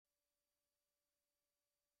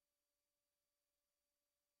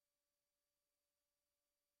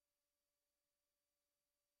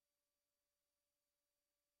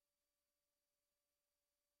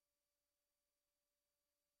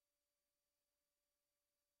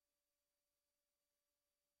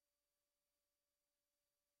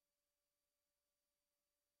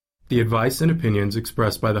The advice and opinions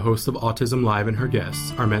expressed by the host of Autism Live and her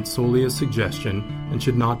guests are meant solely as suggestion and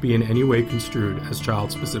should not be in any way construed as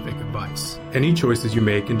child-specific advice. Any choices you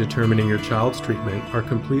make in determining your child's treatment are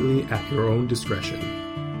completely at your own discretion.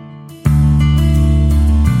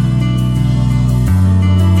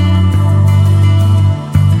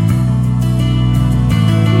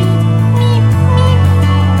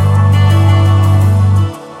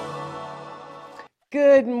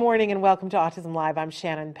 Good morning and welcome to Autism Live. I'm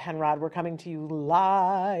Shannon Penrod. We're coming to you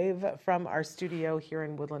live from our studio here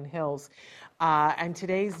in Woodland Hills. And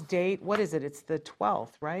today's date, what is it? It's the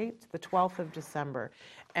 12th, right? The 12th of December,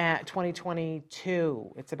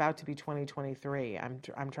 2022. It's about to be 2023.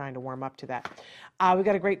 I'm trying to warm up to that. We've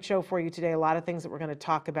got a great show for you today. A lot of things that we're going to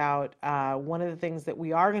talk about. One of the things that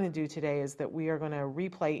we are going to do today is that we are going to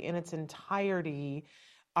replay in its entirety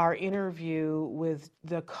our interview with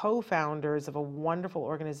the co-founders of a wonderful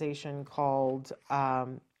organization called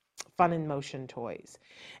Fun in Motion Toys.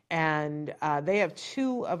 And they have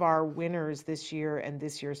two of our winners this year and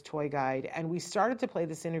this year's toy guide. And we started to play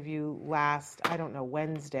this interview last,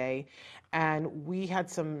 Wednesday. And we had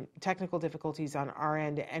some technical difficulties on our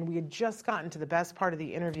end. And we had just gotten to the best part of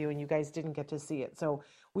the interview and you guys didn't get to see it. So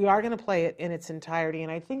we are going to play it in its entirety.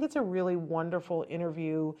 And I think it's a really wonderful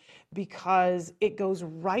interview because it goes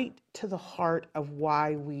right to the heart of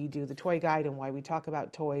why we do the toy guide and why we talk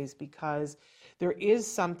about toys, because there is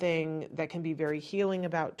something that can be very healing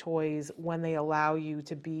about toys when they allow you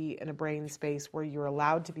to be in a brain space where you're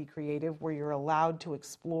allowed to be creative, where you're allowed to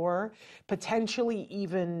explore, potentially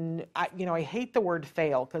even, I hate the word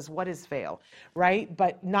fail, because what is fail, right?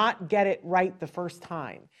 But not get it right the first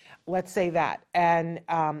time. Let's say that. And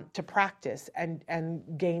to practice and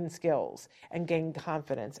gain skills and gain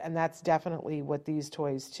confidence. And that's definitely what these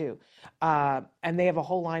toys do. And they have a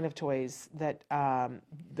whole line of toys that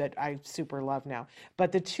I super love now.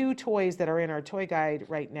 But the two toys that are in our toy guide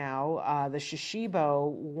right now, the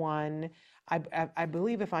Shishibo one, I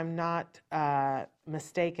believe, if I'm not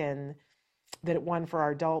mistaken, that it won for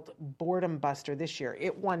our adult Boredom Buster this year.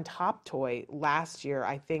 It won top toy last year,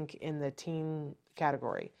 I think, in the teen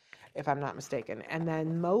category, if I'm not mistaken. And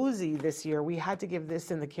then Mosey this year, we had to give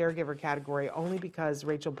this in the caregiver category only because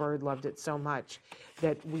Rachel Bird loved it so much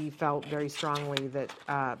that we felt very strongly that,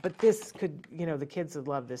 but this could, the kids would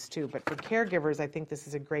love this too. But for caregivers, I think this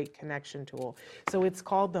is a great connection tool. So it's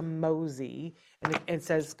called the Mosey, and it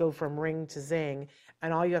says go from ring to zing.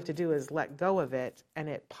 And all you have to do is let go of it, and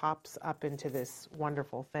it pops up into this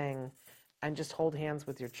wonderful thing. And just hold hands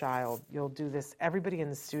with your child. You'll do this. Everybody in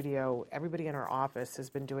the studio, everybody in our office has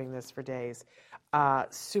been doing this for days.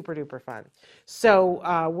 Super duper fun. So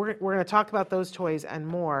we're going to talk about those toys and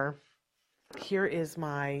more. Here is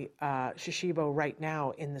my Shishibo right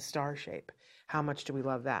now in the star shape. How much do we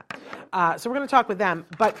love that? So we're going to talk with them.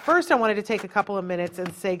 But first, I wanted to take a couple of minutes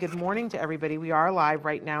and say good morning to everybody. We are live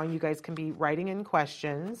right now, and you guys can be writing in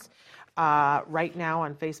questions. Right now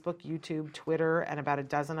on Facebook, YouTube, Twitter, and about a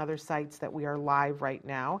dozen other sites that we are live right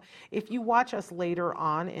now. If you watch us later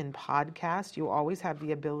on in podcast, you always have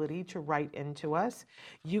the ability to write into us.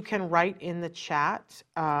 You can write in the chat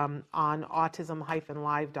on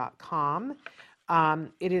autism-live.com.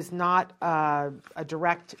 It is not a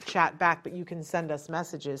direct chat back, but you can send us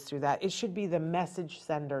messages through that. It should be the message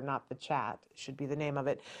sender, not the chat. It should be the name of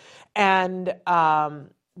it. And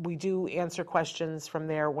we do answer questions from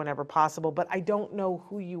there whenever possible, but I don't know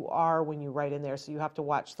who you are when you write in there, so you have to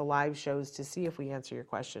watch the live shows to see if we answer your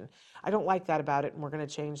question. I don't like that about it, and we're going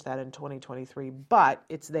to change that in 2023, but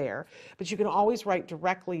it's there. But you can always write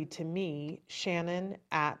directly to me, Shannon,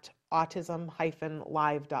 at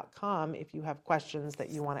autism-live.com if you have questions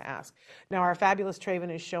that you want to ask. Now, our fabulous Traven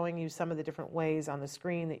is showing you some of the different ways on the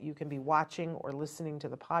screen that you can be watching or listening to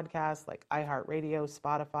the podcast, like iHeartRadio,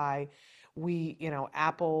 Spotify. We,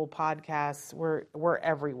 Apple Podcasts, we're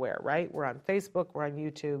everywhere, right? We're on Facebook, we're on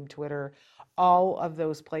YouTube, Twitter, all of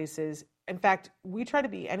those places. In fact, we try to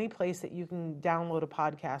be any place that you can download a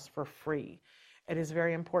podcast for free. It is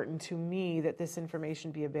very important to me that this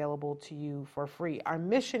information be available to you for free. Our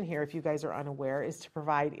mission here, if you guys are unaware, is to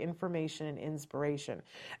provide information and inspiration.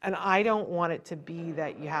 And I don't want it to be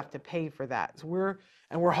that you have to pay for that. So we're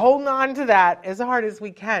holding on to that as hard as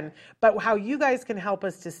we can. But how you guys can help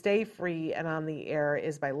us to stay free and on the air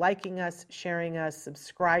is by liking us, sharing us,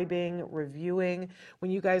 subscribing, reviewing.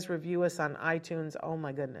 When you guys review us on iTunes, oh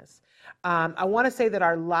my goodness. I want to say that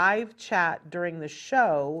our live chat during the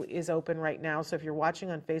show is open right now. So if you're watching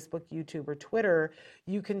on Facebook, YouTube, or Twitter,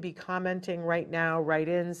 you can be commenting right now, write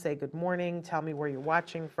in, say good morning, tell me where you're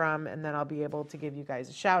watching from, and then I'll be able to give you guys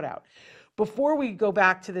a shout out. Before we go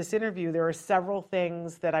back to this interview, there are several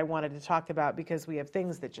things that I wanted to talk about because we have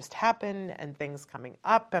things that just happened and things coming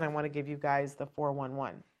up, and I want to give you guys the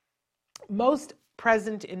 411. Most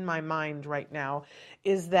present in my mind right now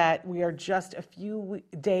is that we are just a few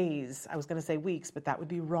days, I was going to say weeks, but that would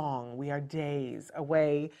be wrong. We are days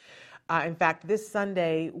away. In fact, this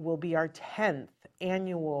Sunday will be our 10th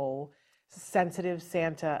annual Sensitive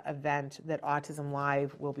Santa event that Autism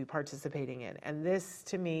Live will be participating in. And this,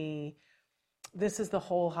 to me, this is the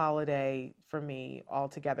whole holiday for me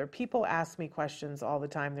altogether. People ask me questions all the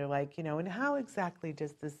time. They're like, and how exactly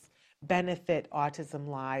does this benefit Autism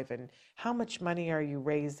Live, and how much money are you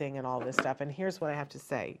raising and all this stuff? And here's what I have to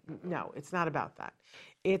say. No, it's not about that.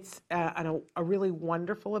 It's a really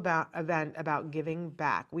wonderful event about giving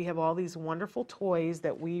back. We have all these wonderful toys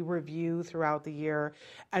that we review throughout the year,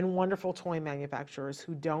 and wonderful toy manufacturers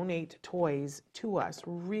who donate toys to us,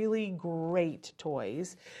 really great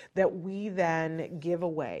toys that we then give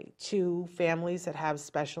away to families that have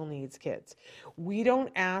special needs kids. We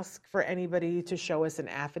don't ask for anybody to show us an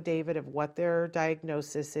affidavit of what their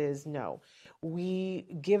diagnosis is. No. We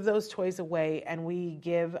give those toys away and we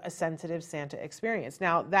give a Sensitive Santa experience.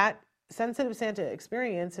 Now, that Sensitive Santa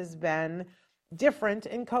experience has been different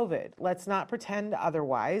in COVID. Let's not pretend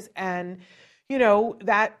otherwise. And,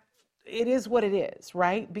 that it is what it is,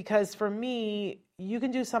 right? Because for me, you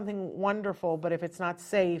can do something wonderful, but if it's not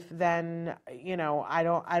safe, then, I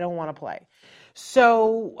don't want to play.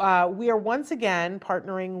 So we are once again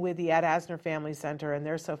partnering with the Ed Asner Family Center, and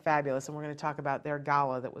they're so fabulous. And we're going to talk about their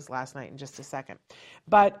gala that was last night in just a second.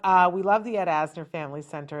 But we love the Ed Asner Family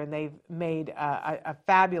Center, and they've made a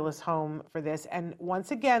fabulous home for this. And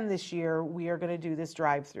once again this year, we are going to do this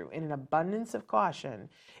drive-through in an abundance of caution.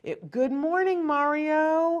 Good morning,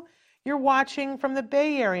 Mario. You're watching from the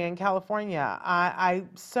Bay Area in California. I'm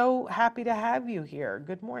so happy to have you here.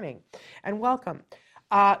 Good morning and welcome.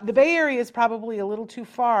 The Bay Area is probably a little too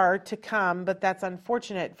far to come, but that's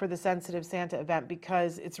unfortunate for the Sensitive Santa event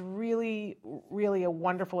because it's really, really a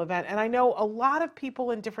wonderful event. And I know a lot of people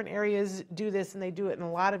in different areas do this, and they do it in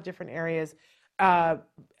a lot of different areas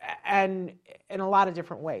and in a lot of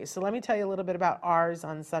different ways. So let me tell you a little bit about ours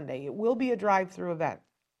on Sunday. It will be a drive-through event.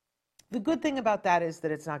 The good thing about that is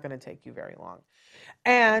that it's not going to take you very long,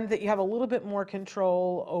 and that you have a little bit more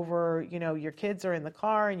control over, your kids are in the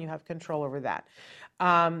car and you have control over that.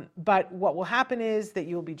 But what will happen is that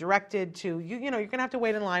you'll be directed to, you're going to have to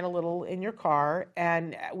wait in line a little in your car,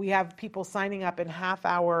 and we have people signing up in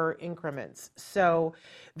half-hour increments. So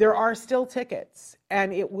there are still tickets,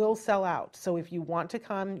 and it will sell out. So if you want to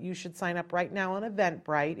come, you should sign up right now on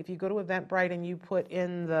Eventbrite. If you go to Eventbrite and you put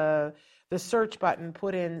in the search button,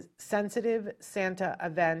 put in Sensitive Santa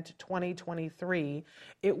Event 2023,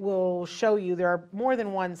 it will show you there are more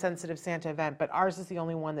than one Sensitive Santa event, but ours is the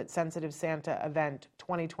only one that's Sensitive Santa Event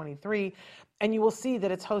 2023. And you will see that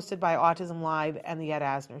it's hosted by Autism Live and the Ed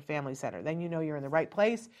Asner Family Center. Then you know you're in the right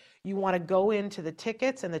place. You want to go into the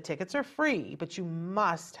tickets, and the tickets are free, but you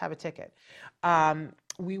must have a ticket.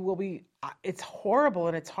 We will be, it's horrible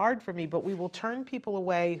and it's hard for me, but we will turn people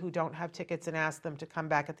away who don't have tickets and ask them to come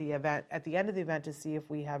back at the event, at the end of the event, to see if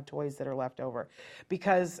we have toys that are left over,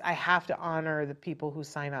 because I have to honor the people who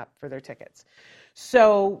sign up for their tickets.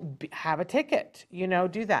 So have a ticket,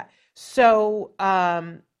 do that. So,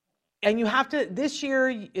 and you have to, this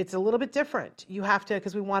year, it's a little bit different. You have to,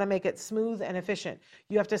 because we want to make it smooth and efficient,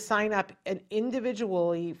 you have to sign up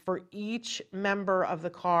individually for each member of the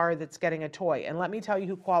car that's getting a toy. And let me tell you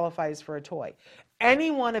who qualifies for a toy.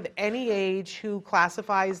 Anyone of any age who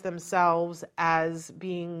classifies themselves as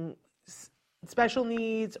being special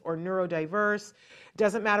needs or neurodiverse,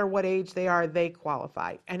 doesn't matter what age they are, they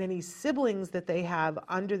qualify. And any siblings that they have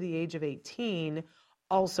under the age of 18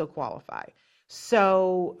 also qualify.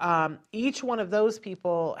 So each one of those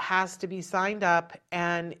people has to be signed up,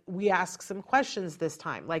 and we ask some questions this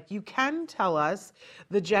time. Like, you can tell us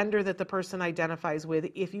the gender that the person identifies with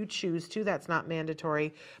if you choose to. That's not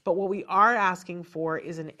mandatory. But what we are asking for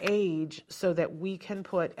is an age so that we can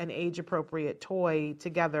put an age-appropriate toy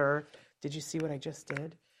together. Did you see what I just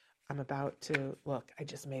did? I'm about to, look, I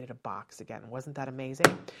just made it a box again. Wasn't that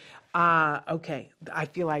amazing? Okay, I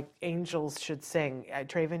feel like angels should sing.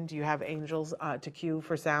 Traven, do you have angels to cue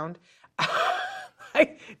for sound?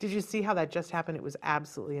 Did you see how that just happened? It was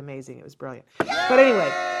absolutely amazing. It was brilliant. But anyway,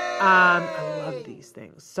 I love these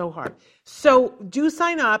things so hard. So do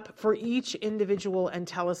sign up for each individual and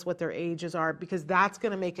tell us what their ages are, because that's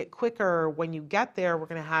going to make it quicker. When you get there, we're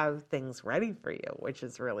going to have things ready for you, which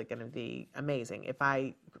is really going to be amazing if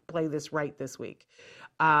I play this right this week.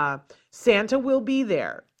 Santa will be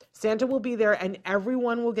there. Santa will be there, and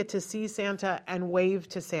everyone will get to see Santa and wave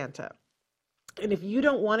to Santa. And if you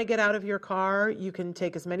don't want to get out of your car, you can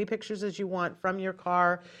take as many pictures as you want from your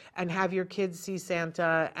car and have your kids see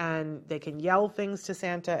Santa, and they can yell things to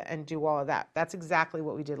Santa and do all of that. That's exactly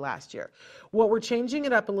what we did last year. What we're changing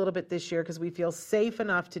it up a little bit this year, because we feel safe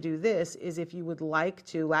enough to do this, is if you would like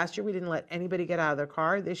to, last year we didn't let anybody get out of their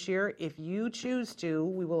car. This year, if you choose to,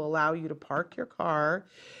 we will allow you to park your car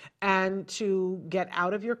and to get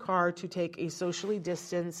out of your car to take a socially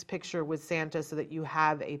distanced picture with Santa so that you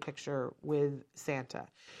have a picture with Santa.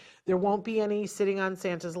 There won't be any sitting on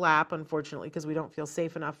Santa's lap, unfortunately, because we don't feel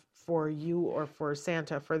safe enough for you or for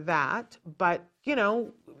Santa for that. But,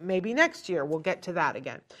 maybe next year we'll get to that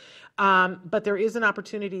again. But there is an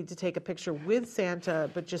opportunity to take a picture with Santa,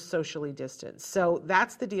 but just socially distanced. So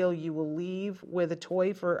that's the deal. You will leave with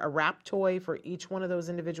a wrap toy for each one of those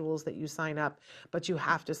individuals that you sign up, but you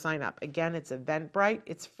have to sign up. Again, it's Eventbrite.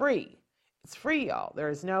 It's free. It's free, y'all. There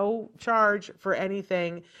is no charge for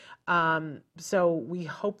anything. So we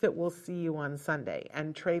hope that we'll see you on Sunday.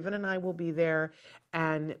 And Traven and I will be there.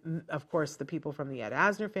 And of course, the people from the Ed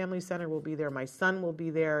Asner Family Center will be there. My son will be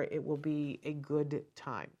there. It will be a good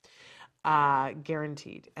time,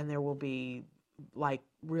 guaranteed. And there will be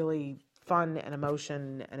really fun and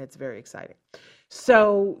emotion, and it's very exciting.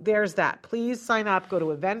 So there's that. Please sign up. Go to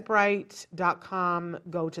eventbrite.com,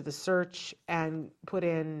 go to the search and put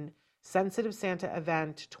in Sensitive Santa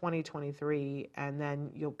Event 2023, and then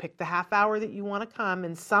you'll pick the half hour that you want to come,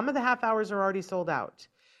 and some of the half hours are already sold out.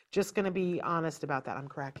 Just going to be honest about that. I'm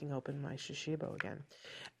cracking open my Shishibo again.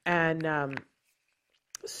 And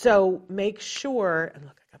so make sure, and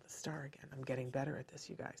look, I got the star again. I'm getting better at this,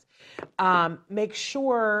 you guys. Make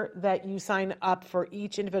sure that you sign up for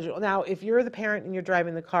each individual. Now, if you're the parent and you're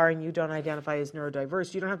driving the car and you don't identify as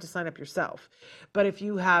neurodiverse, you don't have to sign up yourself. But if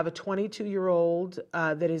you have a 22-year-old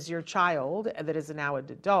that is your child, that is now an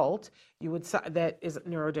adult, that is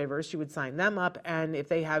neurodiverse, you would sign them up. And if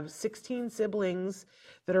they have 16 siblings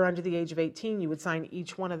that are under the age of 18, you would sign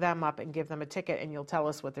each one of them up and give them a ticket, and you'll tell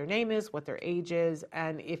us what their name is, what their age is,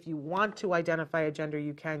 and if you want to identify a gender,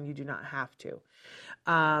 you can. You do not have to.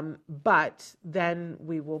 But then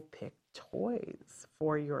we will pick toys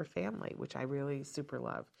for your family, which I really super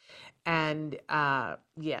love. And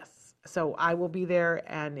yes, so I will be there,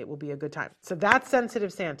 and it will be a good time. So that's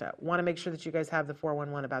Sensitive Santa. Want to make sure that you guys have the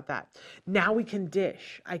 411 about that. Now we can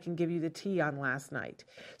dish. I can give you the tea on last night.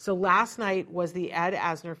 So last night was the Ed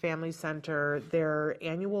Asner Family Center, their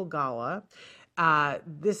annual gala.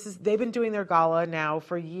 They've been doing their gala now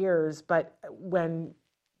for years, but when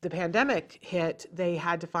the pandemic hit, they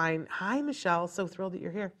had to find, hi, Michelle, so thrilled that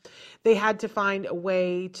you're here. They had to find a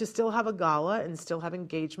way to still have a gala and still have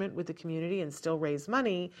engagement with the community and still raise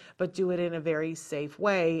money, but do it in a very safe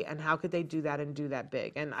way. And how could they do that and do that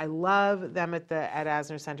big? And I love them at the Ed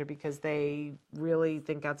Asner Center because they really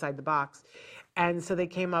think outside the box. And so they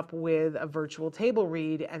came up with a virtual table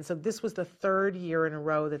read. And so this was the third year in a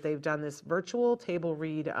row that they've done this virtual table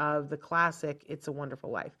read of the classic, It's a Wonderful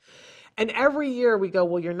Life. And every year we go,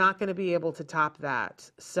 well, you're not going to be able to top that.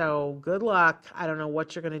 So good luck. I don't know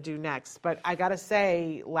what you're going to do next. But I got to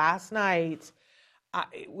say, last night,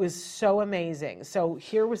 it was so amazing. So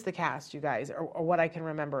here was the cast, you guys, or what I can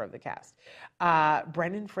remember of the cast.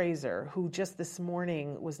 Brendan Fraser, who just this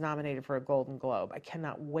morning was nominated for a Golden Globe. I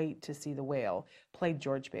cannot wait to see The Whale, played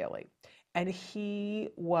George Bailey. And he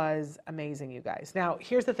was amazing, you guys. Now,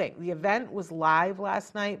 here's the thing. The event was live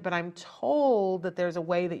last night, but I'm told that there's a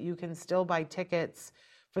way that you can still buy tickets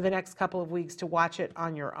for the next couple of weeks to watch it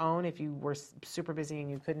on your own if you were super busy and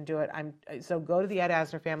you couldn't do it. So go to the Ed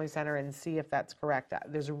Asner Family Center and see if that's correct.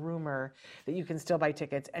 There's a rumor that you can still buy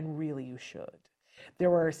tickets, and really you should. There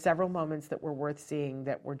were several moments that were worth seeing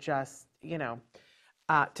that were just, to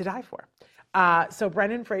die for. So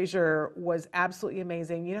Brendan Fraser was absolutely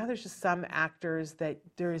amazing. There's just some actors that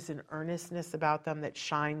there is an earnestness about them that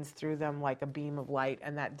shines through them like a beam of light,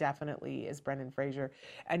 and that definitely is Brendan Fraser.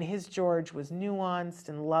 And his George was nuanced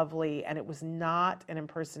and lovely, and it was not an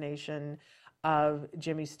impersonation of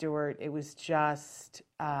Jimmy Stewart. It was just,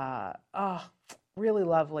 really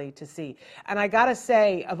lovely to see. And I gotta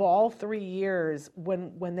say, of all 3 years,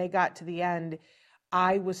 when they got to the end,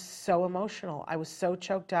 I was so emotional. I was so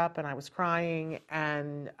choked up, and I was crying,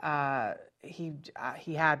 and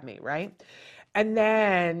he had me, right? And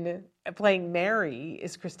then playing Mary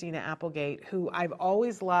is Christina Applegate, who I've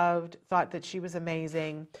always loved, thought that she was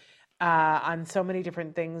amazing on so many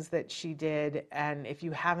different things that she did. And if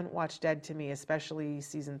you haven't watched Dead to Me, especially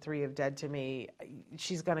season 3 of Dead to Me,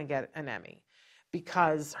 she's going to get an Emmy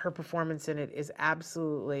because her performance in it is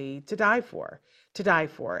absolutely to die for.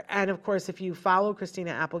 And of course, if you follow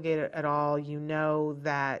Christina Applegate at all, you know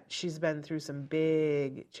that she's been through some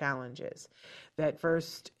big challenges. That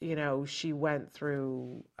first, she went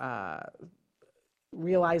through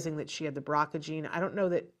realizing that she had the BRCA gene. I don't know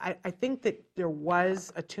that, I think that there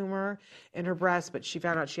was a tumor in her breast, but she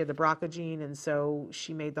found out she had the BRCA gene, and so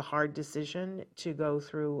she made the hard decision to go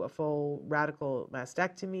through a full radical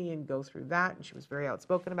mastectomy and go through that, and she was very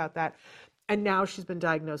outspoken about that. And now she's been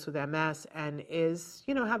diagnosed with MS and is,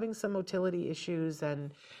 having some motility issues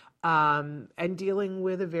and dealing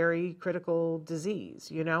with a very critical disease,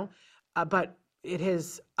 but it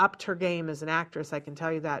has upped her game as an actress. I can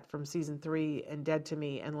tell you that from season 3 and Dead to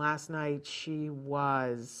Me. And last night she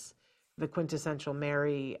was the quintessential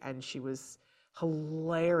Mary, and she was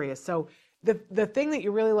hilarious. So the thing that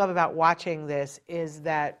you really love about watching this is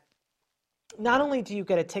that not only do you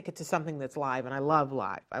get a ticket to something that's live, and I love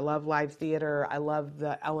live theater. I love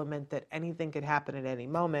the element that anything could happen at any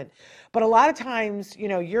moment. But a lot of times,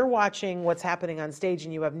 you're watching what's happening on stage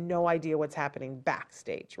and you have no idea what's happening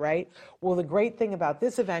backstage, right? Well, the great thing about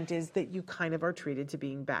this event is that you kind of are treated to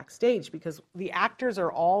being backstage because the actors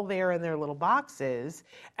are all there in their little boxes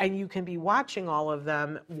and you can be watching all of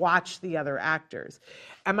them, watch the other actors.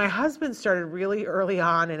 And my husband started really early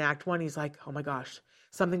on in Act 1. He's like, oh my gosh,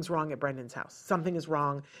 something's wrong at Brendan's house. Something is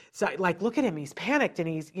wrong. So look at him. He's panicked and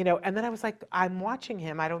he's, and then I was like, I'm watching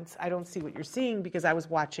him. I don't see what you're seeing because I was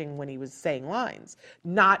watching when he was saying lines,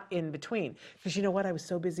 not in between. Because you know what? I was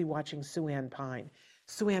so busy watching Sue Ann Pine.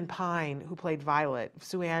 Sue Ann Pine, who played Violet.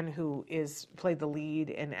 Sue Ann, who played the lead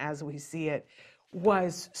in As We See It,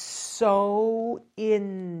 was so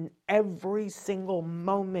in every single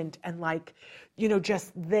moment and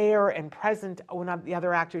just there and present when the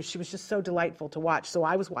other actors. She was just so delightful to watch. So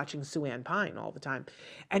I was watching Sue Ann Pine all the time.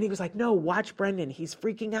 And he was like, no, watch Brendan. He's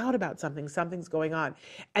freaking out about something. Something's going on.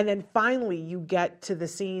 And then finally you get to the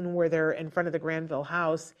scene where they're in front of the Granville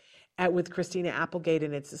house with Christina Applegate,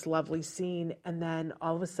 and it's this lovely scene. And then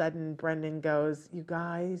all of a sudden Brendan goes, you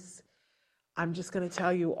guys, I'm just going to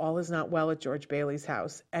tell you, all is not well at George Bailey's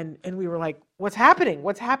house. And we were like, what's happening?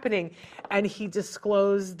 What's happening? And he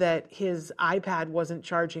disclosed that his iPad wasn't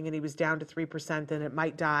charging and he was down to 3% and it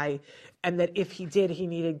might die. And that if he did, he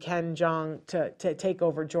needed Ken Jeong to take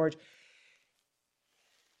over George.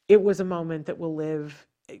 It was a moment that will live,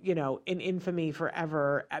 in infamy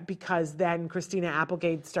forever, because then Christina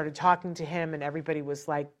Applegate started talking to him and everybody's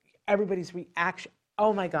reaction.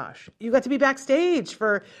 Oh my gosh, you got to be backstage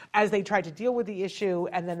as they tried to deal with the issue,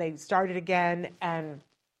 and then they started again. And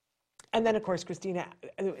then, of course, Christina,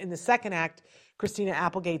 in the second act, Christina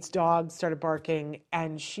Applegate's dog started barking,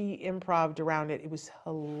 and she improv'd around it. It was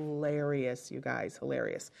hilarious, you guys,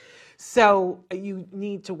 hilarious. So you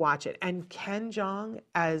need to watch it. And Ken Jeong,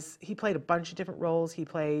 he played a bunch of different roles. He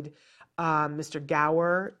played Mr.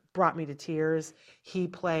 Gower, brought me to tears. He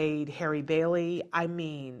played Harry Bailey. I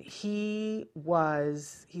mean, he's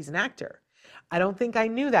an actor. I don't think I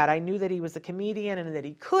knew that. I knew that he was a comedian and that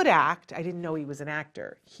he could act. I didn't know he was an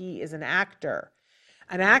actor. He is an actor,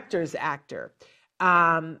 an actor's actor.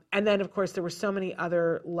 And then, of course, there were so many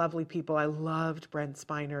other lovely people. I loved Brent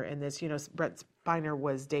Spiner in this. Brent Spiner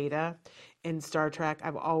was Data in Star Trek.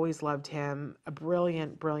 I've always loved him. A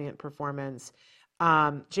brilliant, brilliant performance.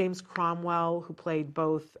 James Cromwell, who played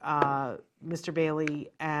both Mr.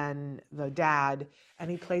 Bailey and the dad,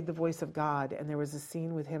 and he played the voice of God. And there was a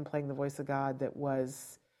scene with him playing the voice of God that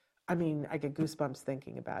was, I get goosebumps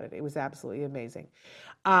thinking about it. It was absolutely amazing.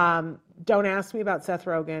 Don't ask me about Seth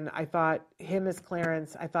Rogen. I thought him as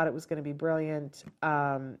Clarence, I thought it was going to be brilliant.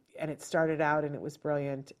 And it started out and it was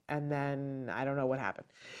brilliant. And then I don't know what happened.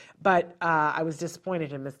 But I was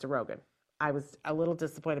disappointed in Mr. Rogen. I was a little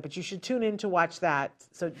disappointed, but you should tune in to watch that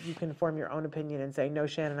so you can form your own opinion and say, no,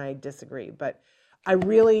 Shannon, I disagree. But I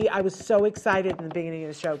was so excited in the beginning of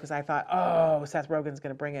the show because I thought, oh, Seth Rogen's going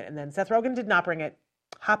to bring it. And then Seth Rogen did not bring it.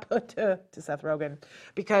 Hop to Seth Rogen,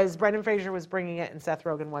 because Brendan Fraser was bringing it and Seth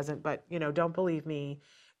Rogen wasn't. But, don't believe me.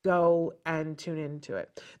 Go and tune into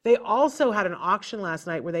it. They also had an auction last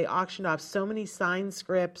night where they auctioned off so many signed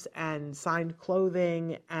scripts and signed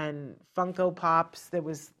clothing and Funko Pops. That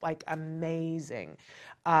was amazing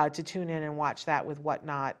to tune in and watch that with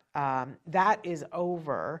Whatnot. That is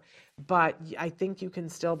over, but I think you can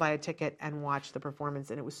still buy a ticket and watch the performance,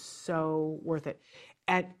 and it was so worth it.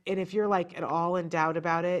 And if you're at all in doubt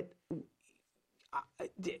about it,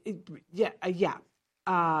 Yeah.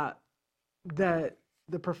 Uh, the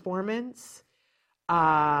performance,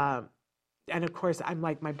 and of course, I'm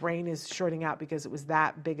like, my brain is shorting out because it was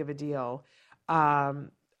that big of a deal.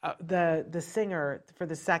 The singer for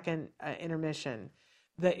the second intermission,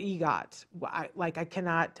 the EGOT, I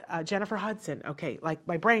cannot, Jennifer Hudson. Okay, like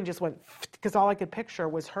my brain just went, because all I could picture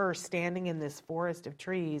was her standing in this forest of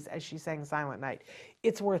trees as she sang Silent Night.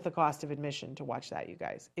 It's worth the cost of admission to watch that, you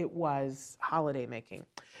guys. It was holiday making.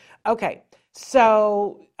 Okay,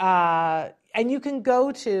 so, and you can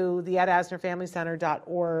go to the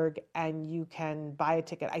edasnerfamilycenter.org and you can buy a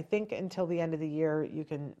ticket. I think until the end of the year, you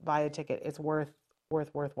can buy a ticket. It's worth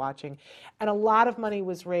watching. And a lot of money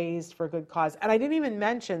was raised for a good cause. And I didn't even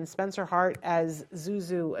mention Spencer Hart as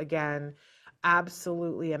Zuzu again.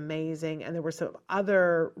 Absolutely amazing. And there were some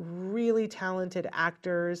other really talented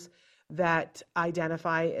actors that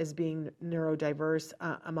identify as being neurodiverse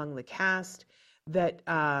among the cast. That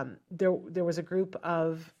there was a group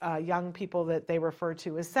of young people that they refer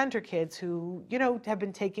to as center kids who, have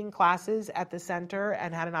been taking classes at the center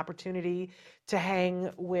and had an opportunity to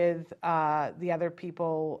hang with the other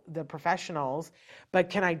people, the professionals. But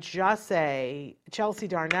can I just say, Chelsea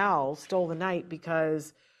Darnell stole the night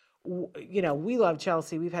because, we love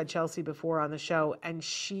Chelsea. We've had Chelsea before on the show, and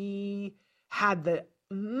she had the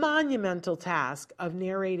monumental task of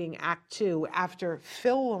narrating Act 2 after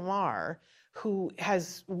Phil Lamar, who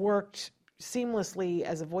has worked seamlessly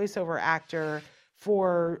as a voiceover actor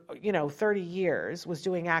for, 30 years, was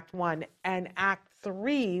doing Act 1, and Act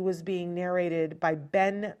 3 was being narrated by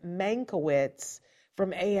Ben Mankiewicz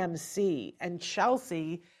from AMC. And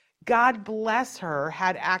Chelsea, God bless her,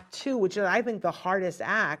 had Act 2, which is, I think, the hardest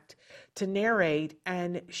act to narrate,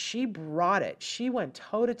 and she brought it. She went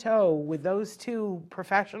toe-to-toe with those two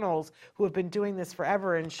professionals who have been doing this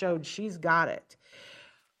forever and showed she's got it.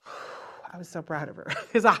 I was so proud of her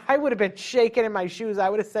because I would have been shaking in my shoes. I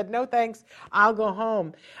would have said, no, thanks. I'll go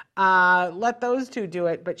home. Let those two do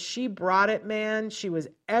it. But she brought it, man. She was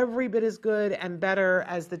every bit as good and better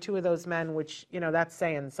as the two of those men, which, that's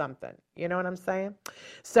saying something. You know what I'm saying?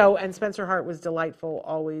 So, and Spencer Hart was delightful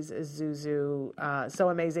always as Zuzu.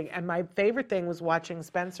 So amazing. And my favorite thing was watching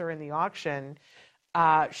Spencer in the auction.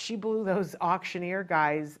 She blew those auctioneer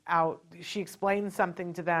guys out. She explained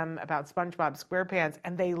something to them about SpongeBob SquarePants,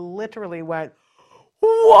 and they literally went,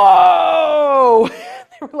 whoa!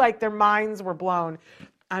 They were like, their minds were blown.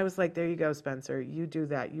 I was like, there you go, Spencer. You do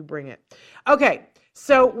that. You bring it. Okay,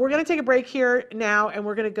 so we're going to take a break here now, and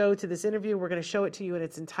we're going to go to this interview. We're going to show it to you in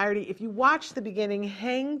its entirety. If you watch the beginning,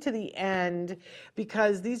 hang to the end,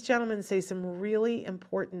 because these gentlemen say some really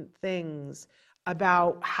important things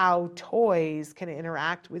about how toys can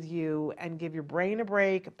interact with you and give your brain a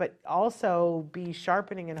break, but also be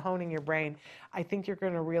sharpening and honing your brain. I think you're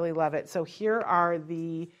going to really love it. So here are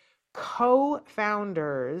the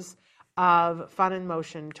co-founders of Fun in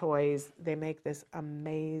Motion Toys. They make this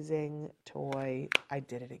amazing toy. I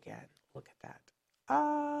did it again. Look at that.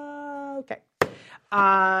 Okay.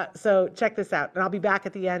 So check this out. And I'll be back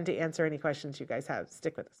at the end to answer any questions you guys have.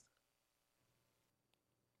 Stick with us.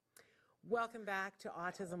 Welcome back to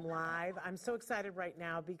Autism Live. I'm so excited right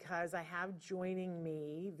now because I have joining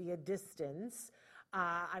me via distance,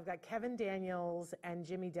 I've got Kevin Daniels and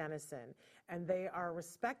Jimmy Dennison, and they are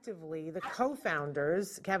respectively the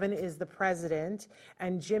co-founders. Kevin is the president,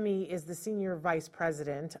 and Jimmy is the senior vice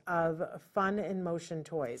president of Fun in Motion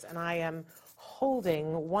Toys. And I am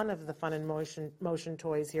holding one of the Fun in Motion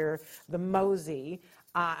toys here, the Mosey.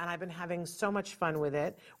 And I've been having so much fun with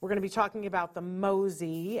it. We're going to be talking about the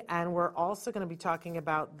Mosey, and we're also going to be talking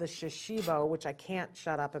about the Shishibo, which I can't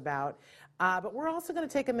shut up about. But we're also going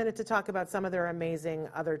to take a minute to talk about some of their amazing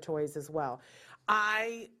other toys as well.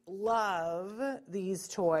 I love these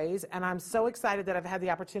toys, and I'm so excited that I've had the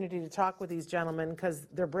opportunity to talk with these gentlemen because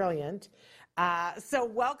they're brilliant. So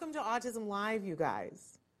welcome to Autism Live, you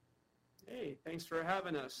guys. Hey, thanks for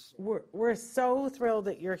having us. We're so thrilled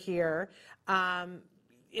that you're here.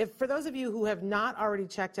 If for those of you who have not already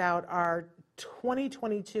checked out our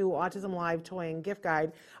 2022 Autism Live Toy and Gift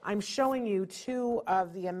Guide, I'm showing you two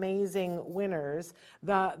of the amazing winners.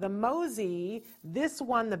 The Mosey, this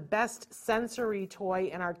won the best sensory toy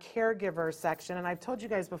in our caregiver section, and I've told you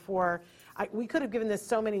guys before, we could have given this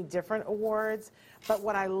so many different awards, but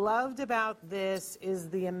what I loved about this is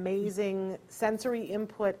the amazing sensory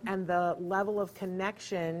input and the level of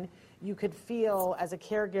connection you could feel as a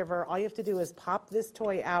caregiver. All you have to do is pop this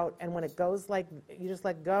toy out, and when it goes, like, you just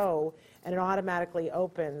let go and it automatically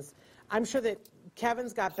opens. I'm sure that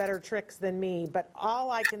Kevin's got better tricks than me, but all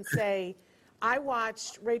I can say, I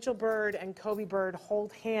watched Rachel Bird and Kobe Bird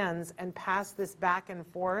hold hands and pass this back and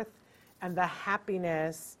forth, and the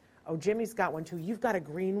happiness. Oh, Jimmy's got one too. You've got a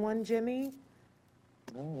green one, Jimmy?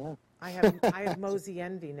 Oh, I have Mosey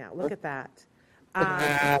Envy now. Look at that.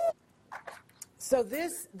 So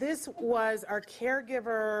this was our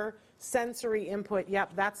caregiver sensory input.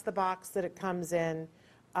 Yep, that's the box that it comes in.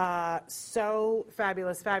 So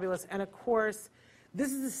fabulous, fabulous. And of course,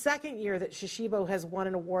 this is the second year that Shishibo has won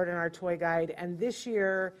an award in our toy guide, and this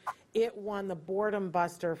year it won the Boredom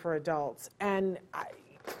Buster for adults.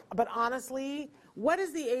 But honestly, what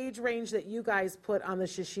is the age range that you guys put on the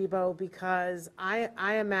Shishibo? Because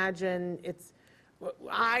I imagine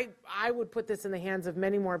I would put this in the hands of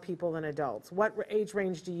many more people than adults. What age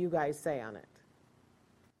range do you guys say on it?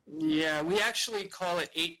 Yeah, we actually call it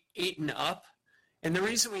eight and up. And the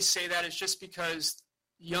reason we say that is just because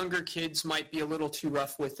younger kids might be a little too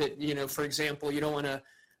rough with it. You know, for example, you don't want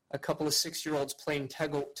a couple of 6-year-olds playing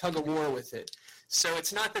tug of war with it. So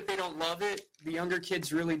it's not that they don't love it. The younger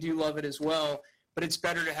kids really do love it as well, but it's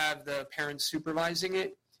better to have the parents supervising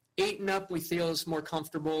it. 8 and up, we feel is more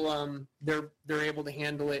comfortable. They're able to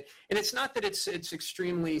handle it, and it's not that it's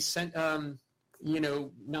extremely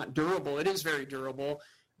not durable. It is very durable,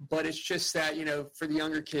 but it's just that for the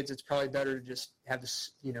younger kids, it's probably better to just have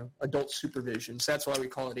this adult supervision. So that's why we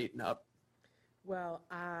call it 8 and up. Well,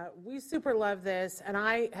 we super love this, and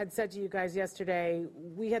I had said to you guys yesterday,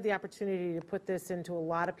 we had the opportunity to put this into a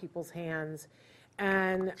lot of people's hands,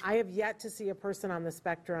 and I have yet to see a person on the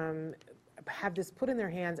spectrum have this put in their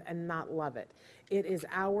hands and not love it. It is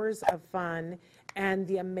hours of fun, and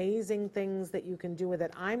the amazing things that you can do with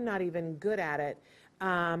it. I'm not even good at it,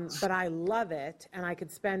 but I love it, and I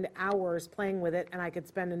could spend hours playing with it, and I could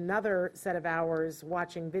spend another set of hours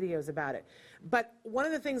watching videos about it. But one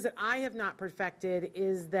of the things that I have not perfected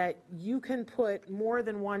is that you can put more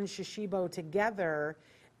than one Shishibo together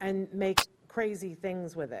and make crazy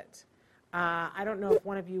things with it. I don't know if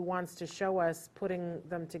one of you wants to show us putting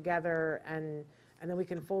them together, and then we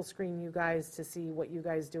can full screen you guys to see what you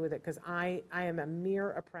guys do with it, because I am a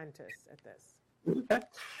mere apprentice at this. Okay.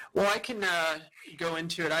 Well, I can go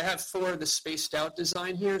into it. I have 4 of the spaced out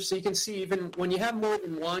design here. So you can see even when you have more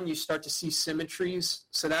than one, you start to see symmetries.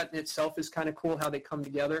 So that in itself is kind of cool how they come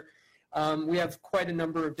together. We have quite a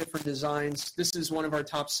number of different designs. This is one of our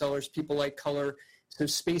top sellers. People like color, so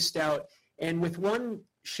spaced out. And with one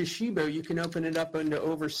Shishibo, you can open it up into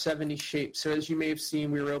over 70 shapes. So as you may have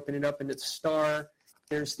seen, we were opening it up into the star.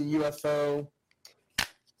 There's the UFO,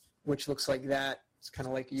 which looks like that. It's kind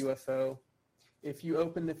of like a UFO. If you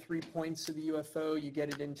open the 3 points of the UFO, you get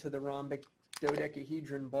it into the rhombic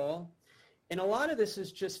dodecahedron ball. And a lot of this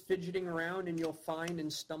is just fidgeting around, and you'll find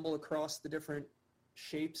and stumble across the different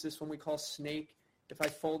shapes. This one we call snake. If I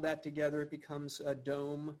fold that together, it becomes a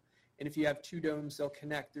dome. And if you have 2 domes, they'll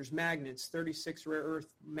connect. There's magnets, 36 rare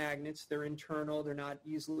earth magnets. They're internal. They're not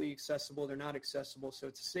easily accessible. They're not accessible. So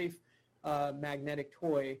it's a safe magnetic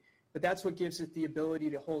toy. But that's what gives it the ability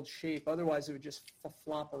to hold shape. Otherwise, it would just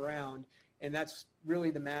flop around. And that's really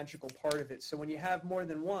the magical part of it. So when you have more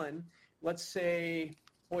than one, let's say,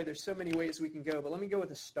 boy, there's so many ways we can go. But let me go with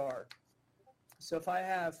a star. So if I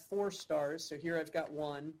have 4 stars, so here I've got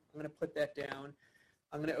 1. I'm going to put that down.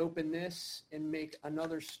 I'm going to open this and make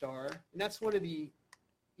another star. And that's one of the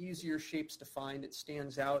easier shapes to find. It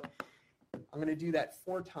stands out. I'm going to do that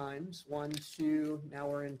 4 times. 1, 2, now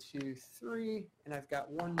we're into 3, and I've got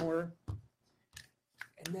 1 more.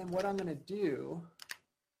 And then what I'm going to do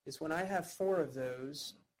is when I have 4 of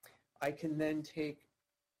those, I can then take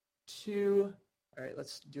 2. All right,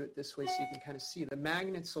 let's do it this way so you can kind of see. The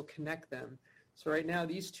magnets will connect them. So right now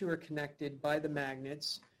these 2 are connected by the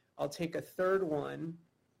magnets. I'll take a 3rd one,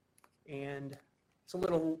 and it's a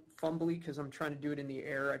little fumbly because I'm trying to do it in the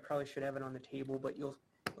air. I probably should have it on the table, but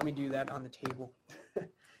let me do that on the table.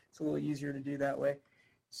 It's a little easier to do that way.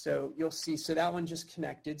 So you'll see, so that one just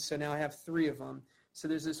connected. So now I have 3 of them. So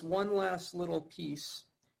there's this one last little piece,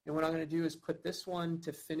 and what I'm going to do is put this one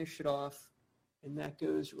to finish it off, and that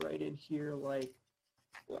goes right in here like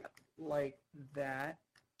that,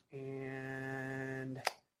 and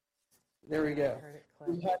there we go.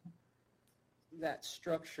 We have that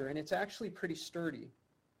structure, and it's actually pretty sturdy.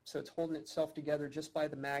 So it's holding itself together just by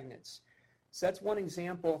the magnets. So that's one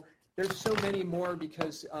example. There's so many more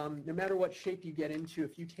because no matter what shape you get into,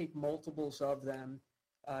 if you take multiples of them,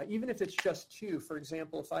 even if it's just 2, for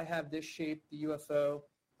example, if I have this shape, the UFO,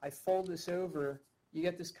 I fold this over, you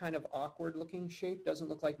get this kind of awkward looking shape, doesn't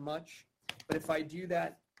look like much. But if I do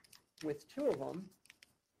that with 2 of them,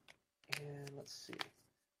 and let's see,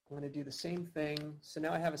 I'm going to do the same thing. So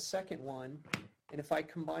now I have a second one, and if I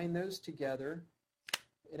combine those together,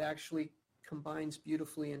 it actually combines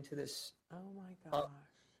beautifully into this. Oh my gosh.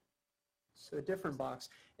 So a different box.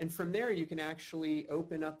 And from there, you can actually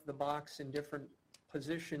open up the box in different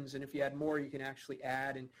positions. And if you add more, you can actually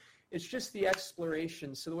add. And it's just the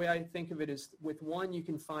exploration. So the way I think of it is with one, you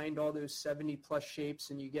can find all those 70 plus shapes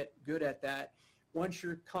and you get good at that. Once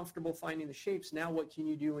you're comfortable finding the shapes, now what can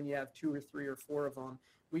you do when you have 2 or 3 or 4 of them?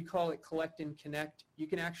 We call it collect and connect. You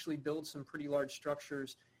can actually build some pretty large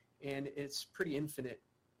structures, and it's pretty infinite.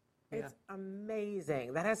 It's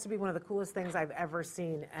amazing. That has to be one of the coolest things I've ever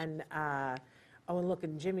seen. And and look,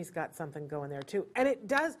 and Jimmy's got something going there too. And it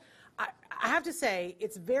does. I have to say,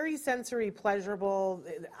 it's very sensory pleasurable.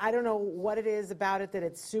 I don't know what it is about it that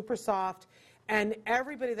it's super soft. And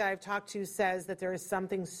everybody that I've talked to says that there is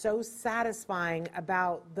something so satisfying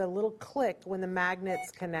about the little click when the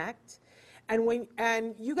magnets connect.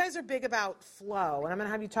 And you guys are big about flow, and I'm going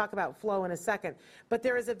to have you talk about flow in a second. But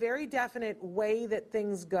there is a very definite way that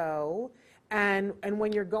things go, and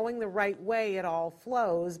when you're going the right way, it all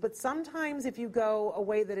flows. But sometimes if you go a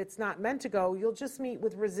way that it's not meant to go, you'll just meet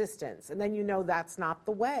with resistance, and then you know that's not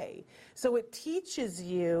the way. So it teaches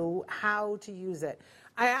you how to use it.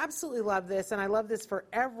 I absolutely love this, and I love this for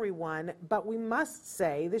everyone, but we must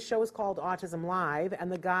say this show is called Autism Live,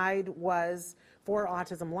 and the guide was for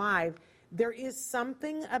Autism Live. There is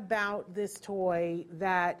something about this toy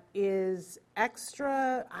that is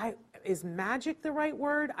extra. Is magic the right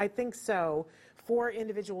word? I think so, for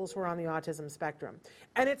individuals who are on the autism spectrum.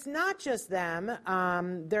 And it's not just them.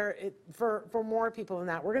 For more people than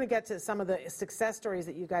that. We're going to get to some of the success stories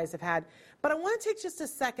that you guys have had. But I want to take just a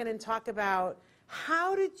second and talk about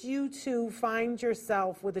how did you two find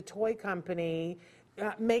yourself with a toy company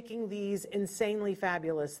making these insanely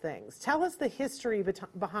fabulous things? Tell us the history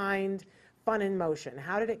behind Fun in Motion.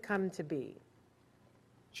 How did it come to be?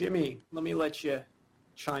 Jimmy, let me let you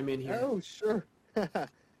chime in here. Oh, sure.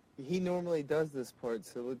 He normally does this part,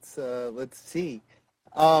 so let's see.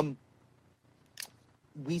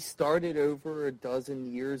 We started over a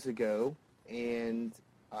dozen years ago, and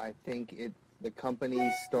I think the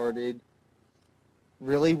company started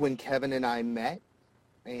really when Kevin and I met,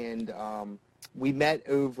 and we met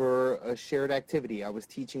over a shared activity. I was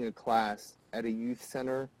teaching a class at a youth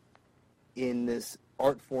center in this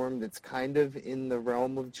art form that's kind of in the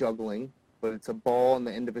realm of juggling, but it's a ball on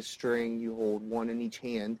the end of a string. You hold one in each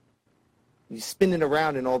hand. You spin it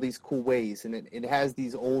around in all these cool ways, and it has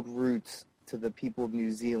these old roots to the people of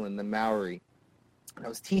New Zealand, the Maori. I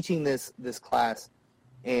was teaching this class,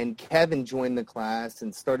 and Kevin joined the class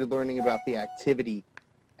and started learning about the activity.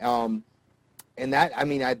 And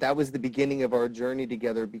that was the beginning of our journey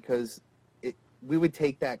together, because we would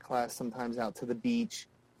take that class sometimes out to the beach.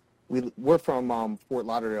 We're from Fort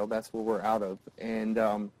Lauderdale, that's where we're out of,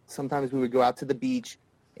 and sometimes we would go out to the beach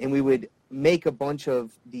and we would make a bunch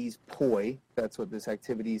of these poi, that's what this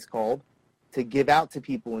activity is called, to give out to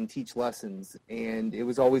people and teach lessons, and it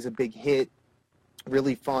was always a big hit,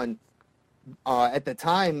 really fun. At the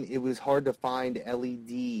time, it was hard to find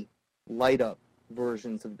LED light-up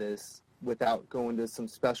versions of this without going to some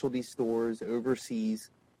specialty stores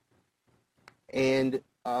overseas, and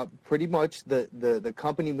pretty much the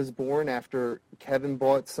company was born after Kevin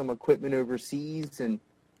bought some equipment overseas and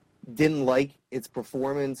didn't like its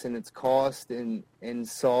performance and its cost, and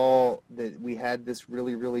saw that we had this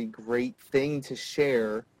really, really great thing to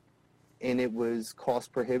share, and it was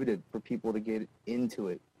cost prohibitive for people to get into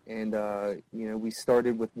it. And, we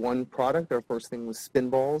started with one product. Our first thing was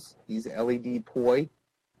spin balls, these LED poi,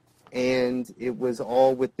 and it was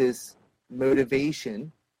all with this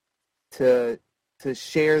motivation to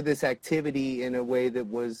share this activity in a way that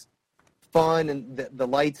was fun, and the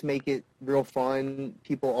lights make it real fun.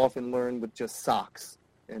 People often learn with just socks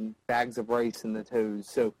and bags of rice in the toes.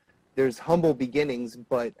 So there's humble beginnings,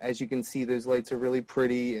 but as you can see, those lights are really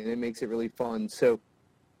pretty and it makes it really fun. So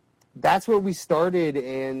that's where we started,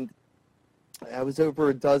 and that was over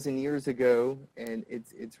a dozen years ago, and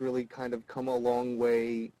it's really kind of come a long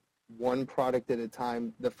way, one product at a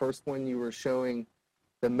time. The first one you were showing,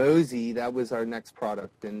 the Mosey, that was our next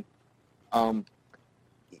product. And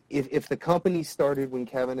if the company started when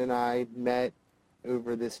Kevin and I met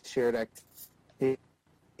over this shared activity,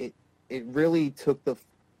 it really took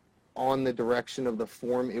on the direction of the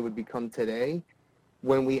form it would become today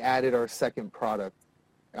when we added our second product.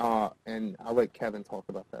 And I'll let Kevin talk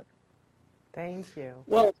about that. Thank you.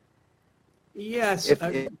 Well, yes,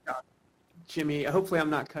 Jimmy, hopefully I'm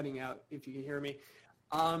not cutting out if you can hear me.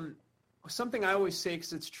 Something I always say,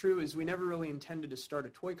 because it's true, is we never really intended to start a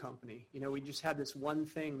toy company. We just had this one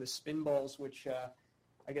thing, the spin balls, which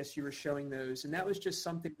I guess you were showing those. And that was just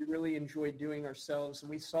something we really enjoyed doing ourselves. And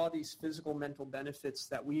we saw these physical, mental benefits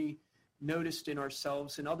that we noticed in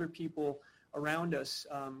ourselves and other people around us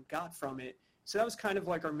got from it. So that was kind of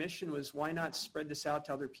like our mission, was why not spread this out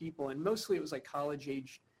to other people? And mostly it was like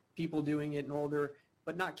college-age people doing it and older,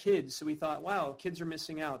 but not kids. So we thought, wow, kids are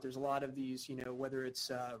missing out. There's a lot of these, whether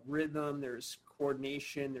it's rhythm, there's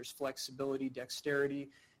coordination, there's flexibility, dexterity.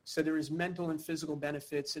 So there was mental and physical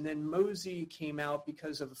benefits. And then Mosey came out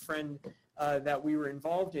because of a friend that we were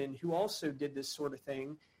involved in who also did this sort of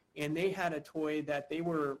thing. And they had a toy that they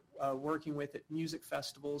were working with at music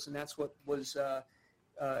festivals, and that's what was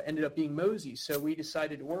ended up being Mosey. So we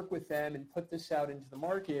decided to work with them and put this out into the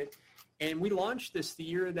market. And we launched this the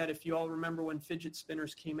year that, if you all remember when fidget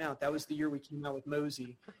spinners came out, that was the year we came out with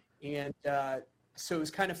Mosey. And so it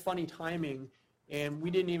was kind of funny timing. And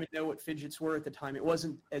we didn't even know what fidgets were at the time. It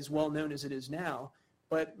wasn't as well known as it is now.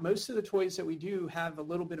 But most of the toys that we do have a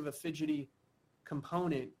little bit of a fidgety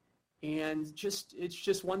component. And it's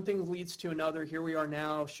just one thing leads to another. Here we are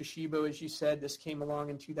now, Shishibo, as you said, this came along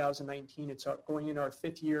in 2019. It's going into our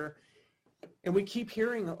 5th year. And we keep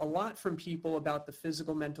hearing a lot from people about the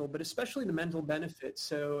physical, mental, but especially the mental benefits.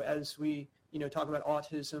 So as we, talk about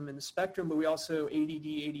autism and the spectrum, but we also ADD,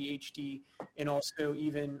 ADHD, and also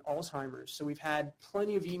even Alzheimer's. So we've had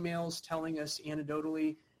plenty of emails telling us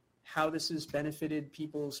anecdotally how this has benefited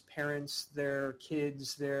people's parents, their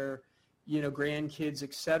kids, their grandkids,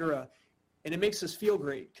 etc. And it makes us feel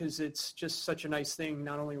great because it's just such a nice thing.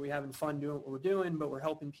 Not only are we having fun doing what we're doing, but we're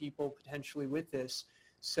helping people potentially with this.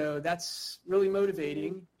 So that's really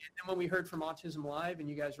motivating. And then when we heard from Autism Live and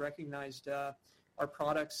you guys recognized our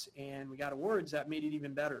products and we got awards, that made it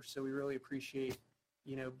even better. So we really appreciate,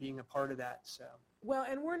 being a part of that. So. Well,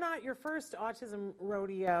 and we're not your first autism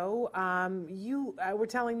rodeo. You were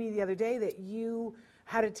telling me the other day that you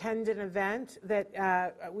had attended an event that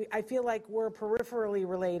I feel like we're peripherally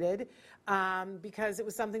related because it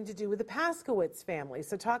was something to do with the Paskowitz family.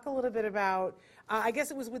 So talk a little bit about, I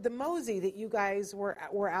guess it was with the Mosey that you guys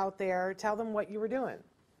were out there. Tell them what you were doing.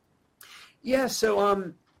 Yeah,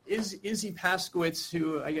 so Izzy Paskowitz,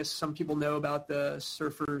 who I guess some people know about the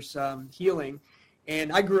Surfers Healing,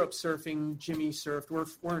 and I grew up surfing. Jimmy surfed.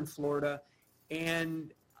 We're in Florida,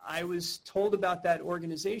 and I was told about that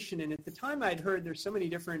organization, and at the time I'd heard there's so many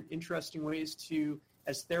different interesting ways to,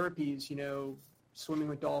 as therapies, swimming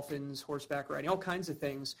with dolphins, horseback riding, all kinds of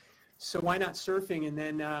things. So why not surfing? And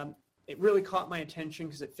then it really caught my attention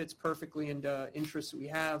because it fits perfectly into interests that we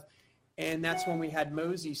have. And that's when we had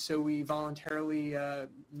Mosey. So we voluntarily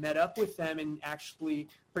met up with them and actually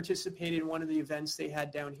participated in one of the events they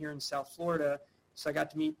had down here in South Florida. So I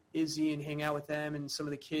got to meet Izzy and hang out with them and some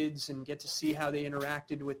of the kids and get to see how they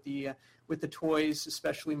interacted with the toys,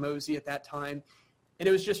 especially Mosey at that time. And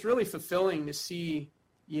it was just really fulfilling to see,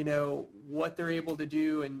 what they're able to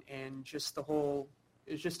do and just the whole,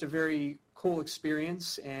 it was just a very cool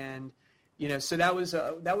experience. And, so that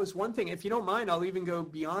was one thing. If you don't mind, I'll even go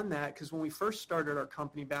beyond that, because when we first started our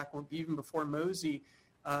company even before Mosey,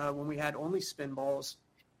 when we had only Spinballs,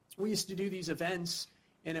 we used to do these events.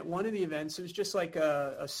 And at one of the events, it was just like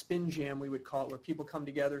a spin jam, we would call it, where people come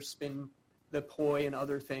together, spin the poi and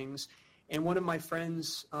other things. And one of my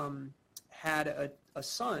friends had a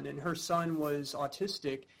son, and her son was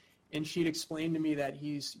autistic, and she'd explained to me that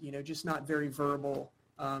he's, just not very verbal.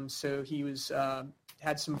 So he was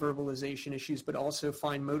had some verbalization issues, but also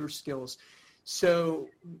fine motor skills. So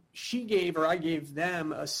I gave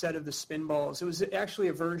them a set of the Spinballs. It was actually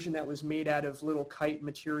a version that was made out of little kite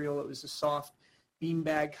material. It was a soft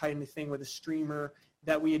beanbag kind of thing with a streamer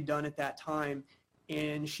that we had done at that time.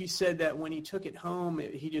 And she said that when he took it home,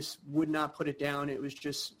 he just would not put it down. It was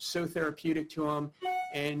just so therapeutic to him,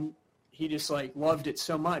 and he just loved it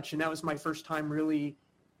so much. And that was my first time really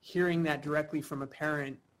hearing that directly from a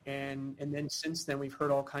parent. And then since then, we've heard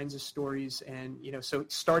all kinds of stories. And, so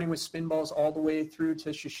starting with Spinballs all the way through to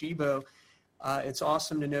Shishibo, it's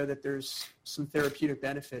awesome to know that there's some therapeutic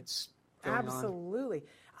benefits going on. Absolutely.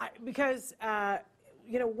 Because,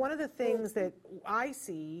 one of the things that I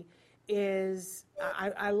see is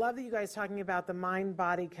I love that you guys talking about the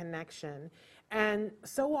mind-body connection. And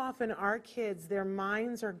so often our kids, their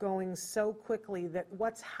minds are going so quickly that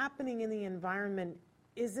what's happening in the environment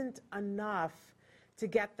isn't enough to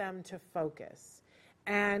get them to focus.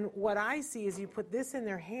 And what I see is you put this in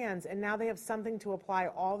their hands, and now they have something to apply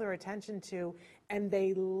all their attention to, and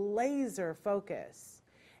they laser focus.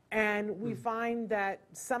 And we find that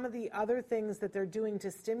some of the other things that they're doing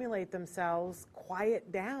to stimulate themselves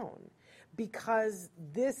quiet down, because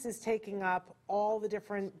this is taking up all the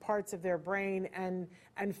different parts of their brain and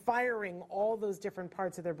firing all those different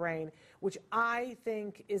parts of their brain, which I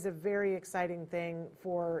think is a very exciting thing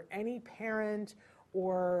for any parent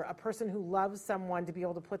or a person who loves someone to be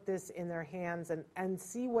able to put this in their hands and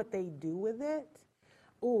see what they do with it.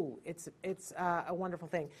 Ooh, it's a wonderful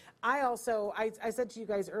thing. I said to you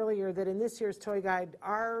guys earlier that in this year's toy guide,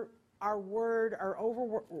 our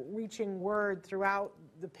overreaching word throughout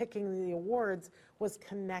the picking the awards was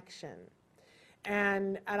connection.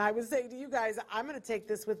 And I was saying to you guys, I'm going to take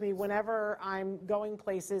this with me whenever I'm going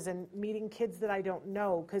places and meeting kids that I don't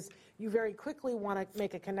know, because you very quickly want to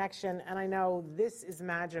make a connection, and I know this is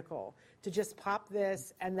magical, to just pop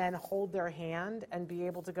this and then hold their hand and be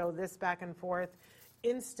able to go this back and forth.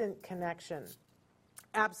 Instant connection.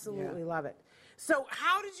 Absolutely love it. So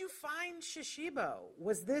how did you find Shishibo?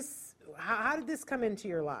 How did this come into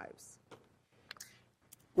your lives?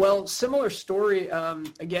 Well, similar story,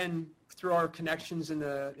 again, through our connections in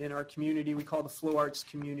our community. We call the Flow Arts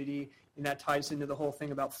community, and that ties into the whole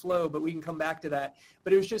thing about flow, but we can come back to that.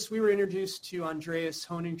 But it was just, we were introduced to Andreas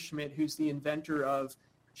Honigschmidt, who's the inventor of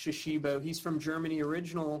Shishibo. He's from Germany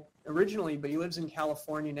originally, but he lives in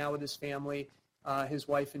California now with his family, his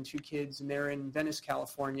wife and 2 kids, and they're in Venice,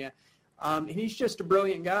 California. And he's just a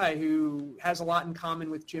brilliant guy who has a lot in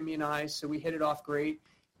common with Jimmy and I, so we hit it off great.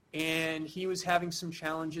 And he was having some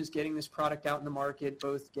challenges getting this product out in the market,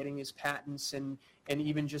 both getting his patents and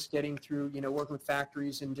even just getting through, working with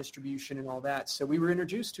factories and distribution and all that. So we were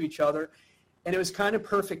introduced to each other, and it was kind of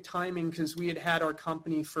perfect timing because we had our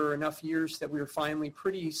company for enough years that we were finally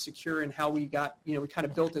pretty secure in how we got, we kind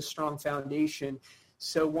of built a strong foundation.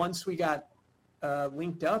 So once we got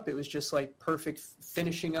linked up, it was just like perfect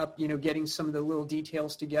finishing up, getting some of the little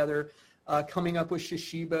details together. Coming up with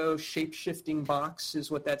Shishibo, shape-shifting box is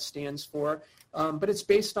what that stands for. But it's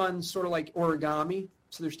based on sort of like origami,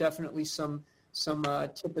 so there's definitely some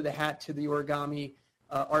tip of the hat to the origami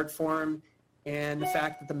art form, and the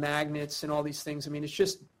fact that the magnets and all these things, it's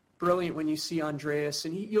just brilliant when you see Andreas.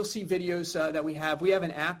 And you'll see videos that we have. We have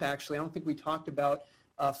an app, actually. I don't think we talked about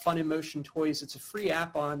Fun in Motion Toys. It's a free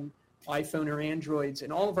app on iPhone or Androids,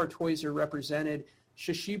 and all of our toys are represented.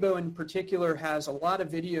 Shishibo in particular has a lot of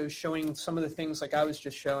videos showing some of the things like I was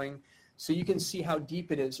just showing, so you can see how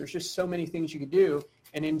deep it is. There's just so many things you could do,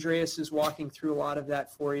 and Andreas is walking through a lot of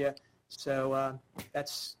that for you. So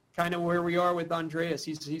that's kind of where we are with Andreas.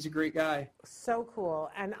 He's a great guy. So cool.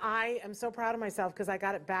 And I am so proud of myself because I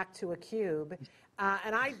got it back to a cube.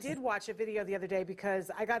 And I did watch a video the other day because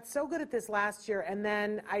I got so good at this last year, and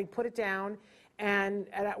then I put it down. And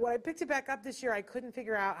when I picked it back up this year, I couldn't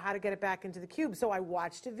figure out how to get it back into the cube. So I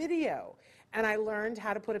watched a video, and I learned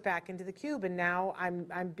how to put it back into the cube. And now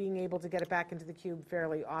I'm being able to get it back into the cube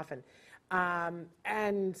fairly often.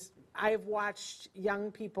 And I've watched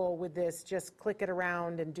young people with this just click it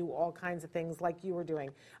around and do all kinds of things like you were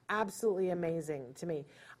doing. Absolutely amazing to me.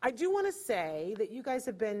 I do want to say that you guys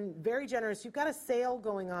have been very generous. You've got a sale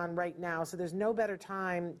going on right now, so there's no better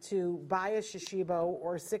time to buy a Shishibo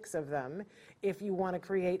or 6 of them if you want to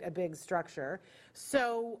create a big structure.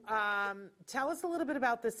 So tell us a little bit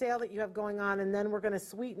about the sale that you have going on, and then we're going to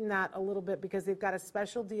sweeten that a little bit because they've got a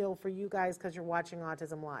special deal for you guys because you're watching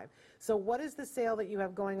Autism Live. So what is the sale that you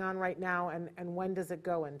have going on right now, and when does it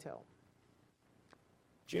go until?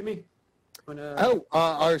 Jimmy?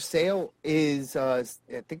 Our sale is, I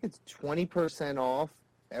think it's 20% off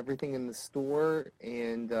everything in the store,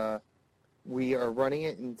 and we are running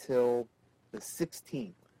it until the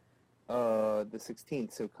 16th.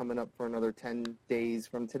 So coming up for another 10 days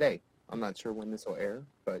from today. I'm not sure when this will air,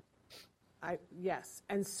 but... Yes,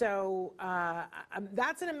 and so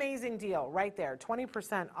that's an amazing deal right there,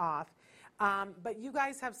 20% off. But you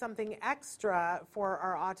guys have something extra for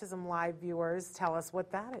our Autism Live viewers. Tell us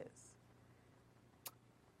what that is.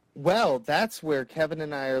 Well, that's where Kevin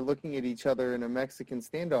and I are looking at each other in a Mexican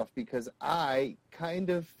standoff because I kind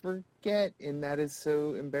of forget, and that is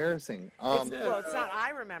so embarrassing. Well, it's not I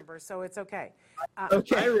remember, so it's okay.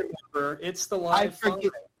 Okay. I remember. It's the Live 5.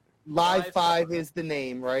 Live 5 is the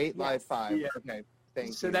name, right? Yes. Live 5. Yeah. Okay, thank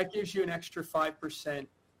you. So that gives you an extra 5%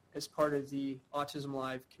 as part of the Autism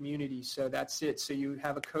Live community. So that's it. So you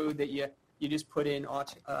have a code that you just put in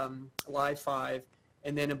Live 5.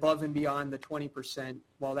 And then above and beyond the 20%,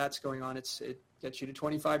 while that's going on, it gets you to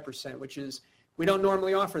 25%, which is, we don't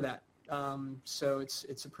normally offer that. So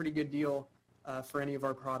it's a pretty good deal for any of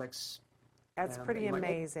our products. That's pretty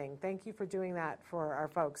amazing. Thank you for doing that for our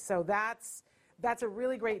folks. So that's a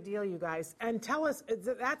really great deal, you guys. And tell us,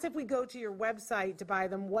 that's if we go to your website to buy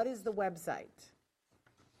them. What is the website?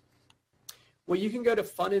 Well, you can go to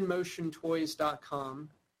funinmotiontoys.com.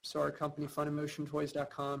 So our company,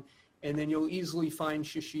 funinmotiontoys.com. And then you'll easily find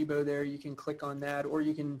Shishibo there. You can click on that, or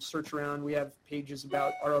you can search around. We have pages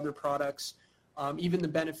about our other products. even the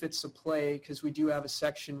benefits of play, because we do have a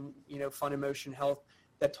section, Fun and Motion Health,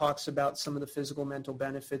 that talks about some of the physical, mental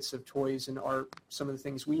benefits of toys and art, some of the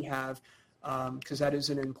things we have, because that is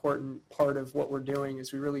an important part of what we're doing,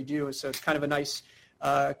 is we really do. So it's kind of a nice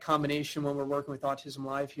combination when we're working with Autism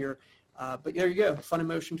Live here. But there you go,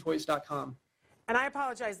 funandmotiontoys.com. And I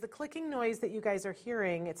apologize, the clicking noise that you guys are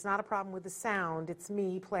hearing, it's not a problem with the sound, it's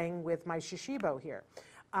me playing with my Shishibo here.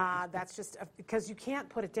 That's just because you can't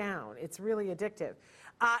put it down. It's really addictive.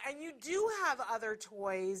 And you do have other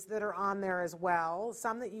toys that are on there as well,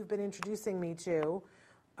 some that you've been introducing me to.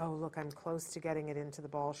 Oh, look, I'm close to getting it into the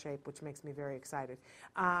ball shape, which makes me very excited.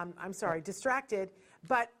 I'm sorry, distracted.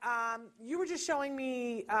 But you were just showing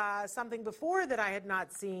me something before that I had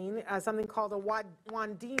not seen, something called a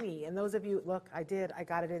Wandini. And those of you, look, I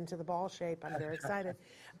got it into the ball shape. I'm very excited.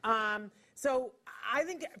 So I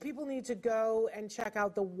think people need to go and check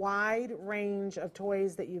out the wide range of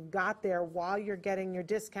toys that you've got there while you're getting your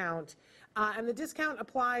discount. And the discount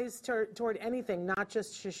applies toward anything, not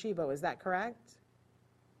just Shishibo. Is that correct?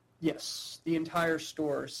 Yes, the entire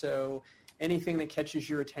store. So anything that catches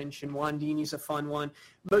your attention. Wandini's a fun one.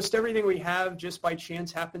 Most everything we have, just by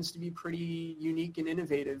chance, happens to be pretty unique and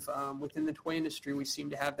innovative. Within the toy industry, we seem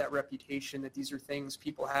to have that reputation that these are things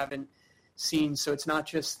people haven't seen. So it's not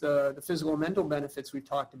just the physical and mental benefits we've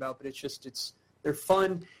talked about, but they're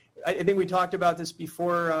fun. I think we talked about this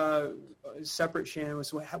before, separate, Shannon,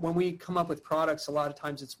 was when we come up with products, a lot of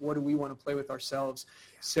times it's what do we want to play with ourselves.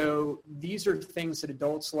 So these are things that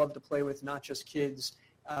adults love to play with, not just kids.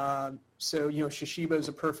 Shishibo is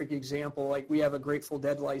a perfect example. Like we have a Grateful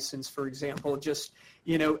Dead license, for example,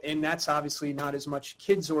 and that's obviously not as much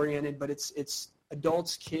kids oriented, but it's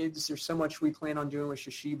adults, kids. There's so much we plan on doing with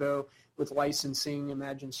Shishibo, with licensing,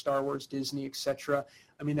 imagine Star Wars, Disney, etc.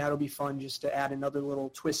 I mean, that'll be fun just to add another little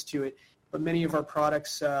twist to it. But many of our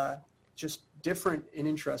products, just different and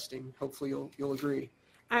interesting. Hopefully you'll agree.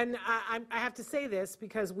 And I have to say this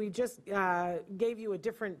because we just gave you a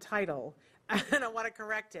different title, and I want to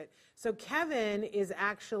correct it. So Kevin is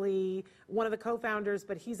actually one of the co-founders,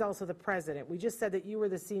 but he's also the president. We just said that you were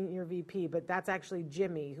the senior VP, but that's actually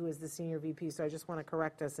Jimmy who is the senior VP, so I just want to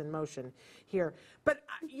correct us in motion here. But,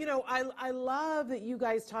 I love that you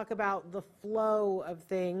guys talk about the flow of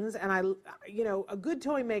things, and a good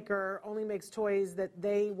toy maker only makes toys that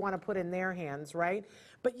they want to put in their hands, right?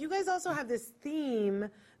 But you guys also have this theme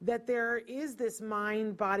that there is this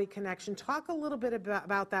mind-body connection. Talk a little bit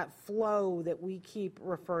about that flow that we keep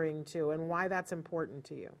referring to and why that's important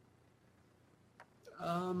to you.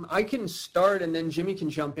 I can start and then Jimmy can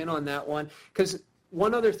jump in on that one. Because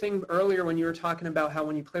one other thing earlier when you were talking about how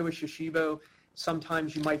when you play with Shishibo,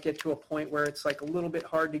 sometimes you might get to a point where it's like a little bit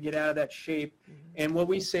hard to get out of that shape. Mm-hmm. And what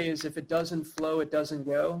we say is if it doesn't flow, it doesn't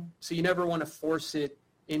go. So you never want to force it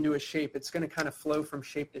into a shape. It's going to kind of flow from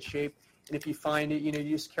shape to shape. And if you find it, you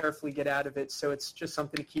just carefully get out of it. So it's just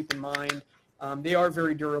something to keep in mind. They are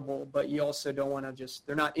very durable, but you also don't want to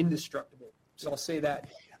they're not indestructible. So I'll say that.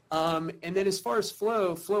 And then as far as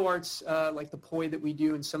flow arts, like the poi that we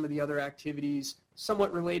do and some of the other activities,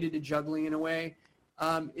 somewhat related to juggling in a way,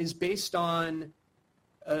 is based on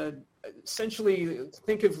essentially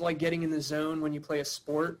think of like getting in the zone when you play a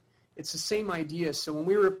sport. It's the same idea. So when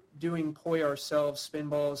we were doing poi ourselves, spin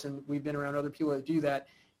balls, and we've been around other people that do that,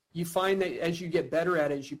 you find that as you get better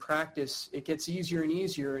at it, as you practice, it gets easier and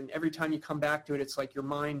easier. And every time you come back to it, it's like your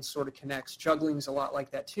mind sort of connects. Juggling's a lot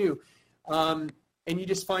like that too. And you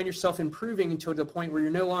just find yourself improving until the point where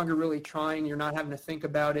you're no longer really trying, you're not having to think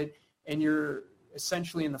about it, and you're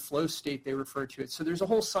essentially in the flow state, they refer to it. So there's a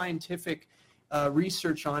whole scientific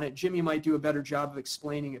research on it. Jimmy might do a better job of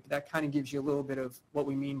explaining it, but that kind of gives you a little bit of what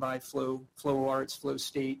we mean by flow arts, flow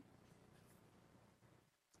state.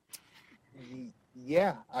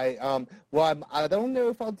 Yeah, I don't know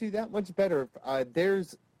if I'll do that much better.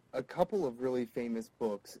 There's a couple of really famous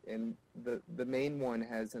books, and the main one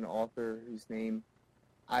has an author whose name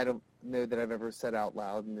I don't know that I've ever said out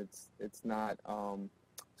loud, and it's not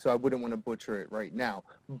so I wouldn't want to butcher it right now.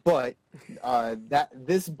 But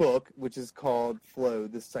this book, which is called Flow: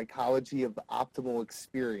 The Psychology of the Optimal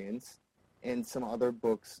Experience, and some other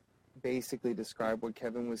books basically describe what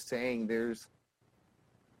Kevin was saying.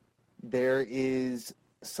 There is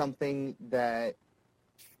something that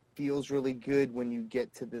feels really good when you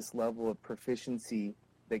get to this level of proficiency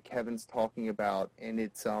that Kevin's talking about, and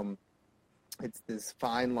it's this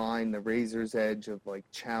fine line, the razor's edge of like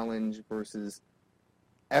challenge versus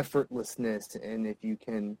effortlessness. And if you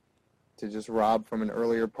can, to just rob from an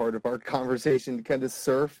earlier part of our conversation, kind of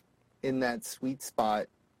surf in that sweet spot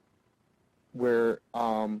where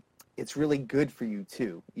it's really good for you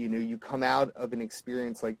too. You know, you come out of an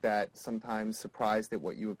experience like that sometimes surprised at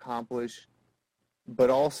what you accomplish, but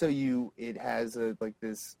also it has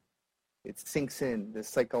it sinks in, this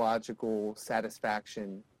psychological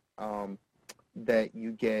satisfaction that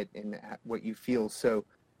you get and what you feel. So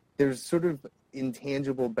there's sort of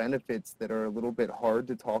intangible benefits that are a little bit hard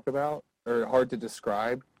to talk about or hard to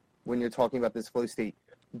describe when you're talking about this flow state.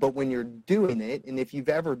 But when you're doing it, and if you've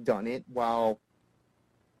ever done it while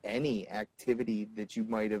any activity that you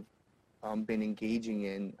might have been engaging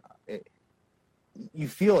in, you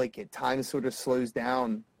feel like at times sort of slows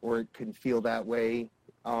down, or it can feel that way.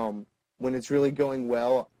 When it's really going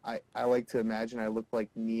well, I like to imagine I look like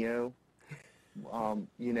Neo,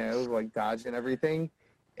 you know, like dodging everything,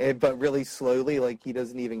 but really slowly, like he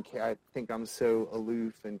doesn't even care. I think I'm so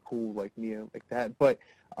aloof and cool like Neo, like that. But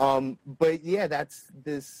yeah, that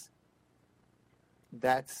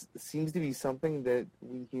seems to be something that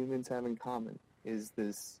we humans have in common, is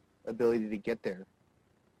this ability to get there.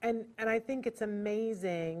 And I think it's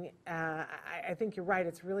amazing. I think you're right.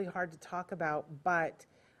 It's really hard to talk about, but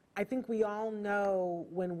I think we all know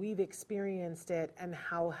when we've experienced it and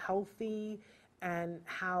how healthy and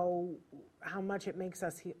how much it makes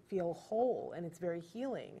us feel whole, and it's very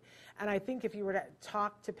healing. And I think if you were to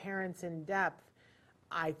talk to parents in depth,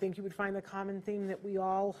 I think you would find the common theme that we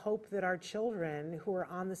all hope that our children who are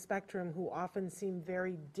on the spectrum, who often seem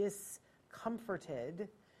very discomforted,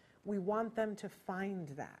 we want them to find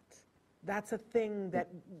that. That's a thing that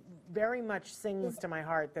very much sings to my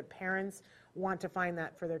heart, that parents want to find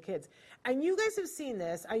that for their kids. And you guys have seen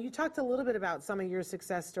this. You talked a little bit about some of your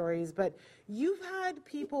success stories, but you've had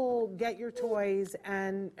people get your toys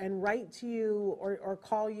and write to you or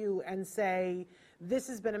call you and say, this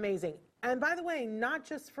has been amazing. And by the way, not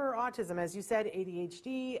just for autism, as you said,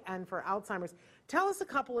 ADHD and for Alzheimer's. Tell us a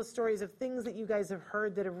couple of stories of things that you guys have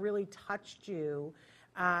heard that have really touched you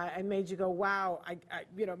and made you go, wow,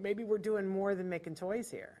 maybe we're doing more than making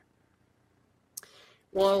toys here.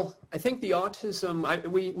 Well, I think the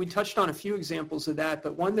autism, we touched on a few examples of that,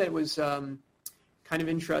 but one that was kind of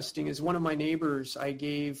interesting is one of my neighbors I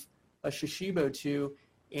gave a Shishibo to,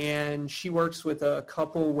 and she works with a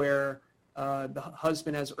couple where the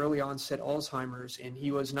husband has early onset Alzheimer's, and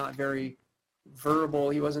he was not very verbal.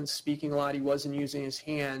 He wasn't speaking a lot. He wasn't using his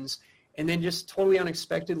hands. And then just totally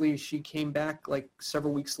unexpectedly, she came back like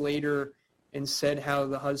several weeks later and said how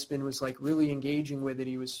the husband was like really engaging with it.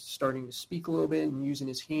 He was starting to speak a little bit and using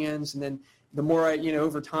his hands. And then the more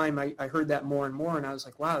over time, I heard that more and more. And I was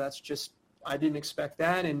like, wow, I didn't expect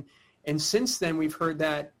that. And since then, we've heard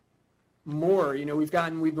that more.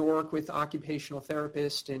 We've worked with occupational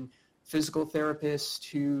therapists and physical therapists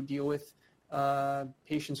to deal with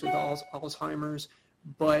patients with Alzheimer's.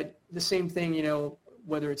 But the same thing,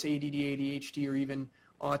 whether it's ADD, ADHD, or even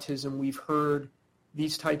autism, we've heard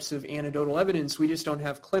these types of anecdotal evidence. We just don't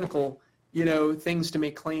have clinical, things to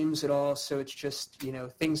make claims at all. So it's just,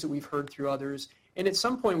 things that we've heard through others. And at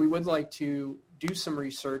some point, we would like to do some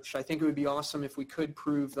research. I think it would be awesome if we could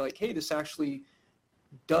prove like, hey, this actually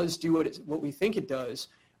does do what we think it does.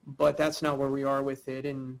 But that's not where we are with it.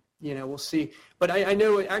 And, we'll see. But I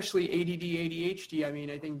know actually ADD, ADHD,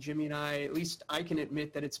 I think Jimmy and I, at least I can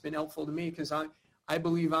admit that it's been helpful to me, because I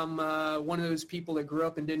believe I'm one of those people that grew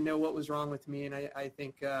up and didn't know what was wrong with me. And I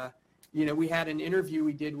think, we had an interview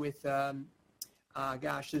we did with,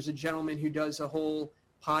 there's a gentleman who does a whole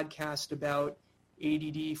podcast about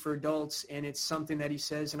ADD for adults, and it's something that he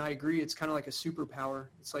says, and I agree, it's kind of like a superpower.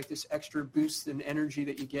 It's like this extra boost in energy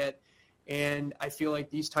that you get. And I feel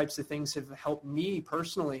like these types of things have helped me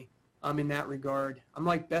personally in that regard. I'm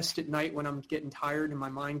like best at night when I'm getting tired and my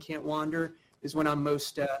mind can't wander, is when I'm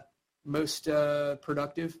most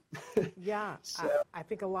productive. Yeah, So. I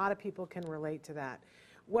think a lot of people can relate to that.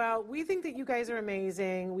 Well, we think that you guys are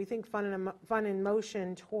amazing. We think Fun in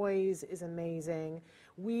Motion Toys is amazing.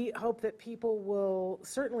 We hope that people will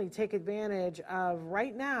certainly take advantage of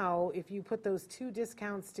right now. If you put those two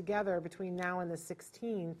discounts together between now and the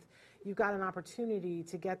 16th, you've got an opportunity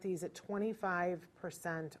to get these at 25%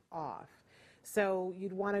 off. So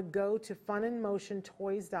you'd want to go to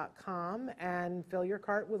funinmotiontoys.com and fill your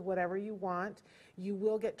cart with whatever you want. You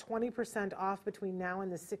will get 20% off between now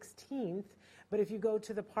and the 16th. But if you go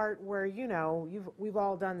to the part where, we've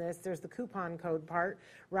all done this, there's the coupon code part,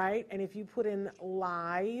 right? And if you put in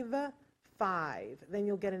live 5, then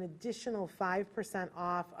you'll get an additional 5%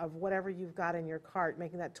 off of whatever you've got in your cart,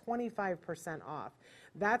 making that 25% off.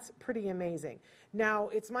 That's pretty amazing. Now,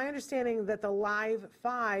 it's my understanding that the Live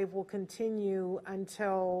 5 will continue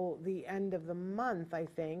until the end of the month, I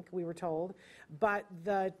think, we were told. But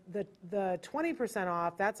the 20%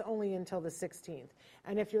 off, that's only until the 16th.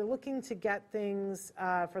 And if you're looking to get things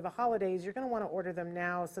for the holidays, you're going to want to order them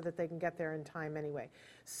now so that they can get there in time anyway.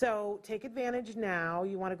 So take advantage now.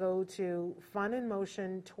 You want to go to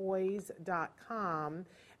funandmotiontoys.com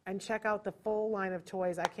and check out the full line of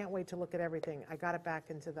toys. I can't wait to look at everything. I got it back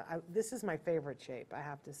into this is my favorite shape, I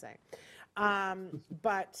have to say.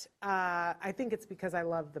 But I think it's because I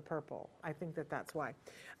love the purple. I think that's why.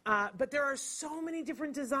 But there are so many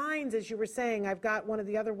different designs, as you were saying. I've got one of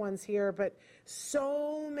the other ones here, but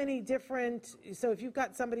so many different. So if you've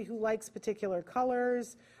got somebody who likes particular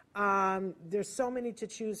colors, there's so many to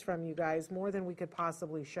choose from, you guys, more than we could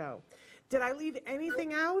possibly show. Did I leave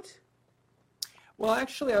anything out? Well,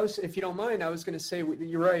 actually, if you don't mind, I was going to say,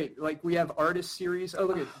 you're right. Like, we have artist series. Oh,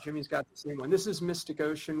 look at Jimmy's got the same one. This is Mystic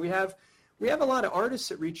Ocean. We have a lot of artists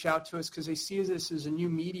that reach out to us because they see this as a new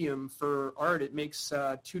medium for art. It makes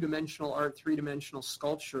two-dimensional art, three-dimensional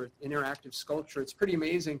sculpture, interactive sculpture. It's pretty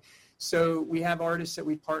amazing. So we have artists that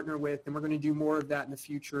we partner with, and we're going to do more of that in the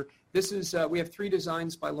future. This is we have 3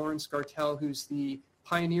 designs by Lawrence Gartell, who's the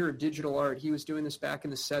pioneer of digital art. He was doing this back in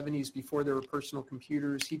the 70s before there were personal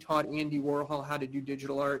computers. He taught Andy Warhol how to do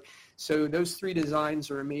digital art. So those 3 designs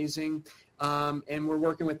are amazing. And we're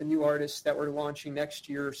working with a new artist that we're launching next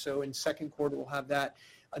year. So in second quarter, we'll have that.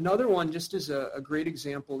 Another one, just as a great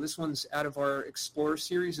example, this one's out of our Explorer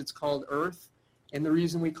series. It's called Earth. And the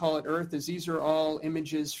reason we call it Earth is these are all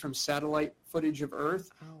images from satellite footage of Earth.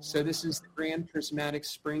 Oh, wow. So this is the Grand Prismatic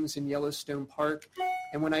Springs in Yellowstone Park.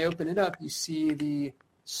 And when I open it up, you see the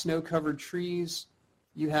snow-covered trees.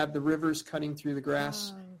 You have the rivers cutting through the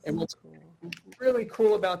grass. And what's really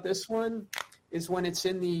cool about this one is when it's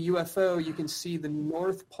in the UFO, you can see the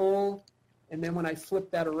North Pole. And then when I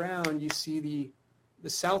flip that around, you see the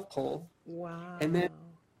South Pole. Wow. And then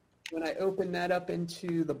when I open that up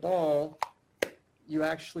into the ball, you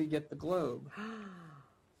actually get the globe.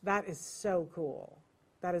 That is so cool.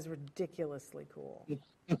 That is ridiculously cool.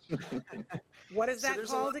 What is that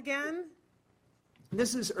called again?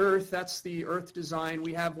 This is Earth. That's the Earth design.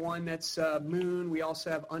 We have one that's Moon. We also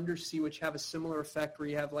have Undersea, which have a similar effect where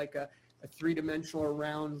you have like a three-dimensional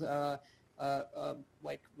round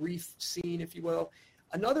like reef scene, if you will.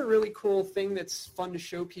 Another really cool thing that's fun to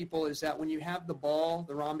show people is that when you have the ball,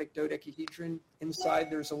 the rhombic dodecahedron,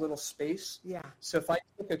 inside there's a little space. Yeah. So if I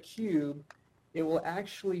take a cube, it will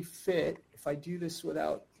actually fit. If I do this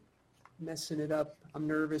without messing it up, I'm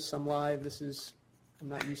nervous, I'm live, I'm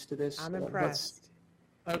not used to this. I'm impressed.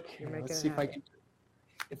 Okay, let's see if I can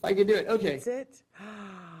do it. Okay. That's it?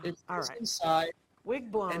 It's all right. Inside.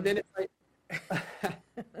 Wig blown. And then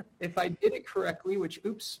if I did it correctly, which,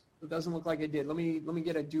 oops, it doesn't look like I did. Let me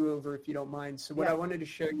get a do-over if you don't mind. So what I wanted to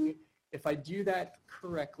show you, if I do that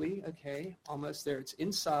correctly, okay, almost there. It's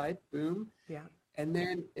inside, boom. Yeah. And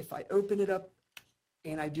then if I open it up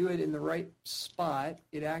and I do it in the right spot,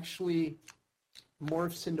 it actually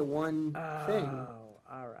morphs into one thing. Oh,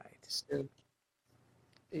 all right. So,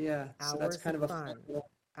 yeah, so that's kind of a fun.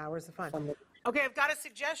 Hours of fun. Okay, I've got a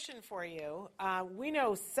suggestion for you. We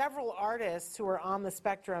know several artists who are on the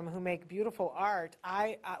spectrum who make beautiful art.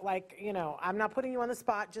 I'm not putting you on the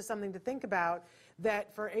spot, just something to think about,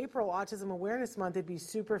 that for April Autism Awareness Month, it'd be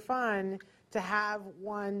super fun to have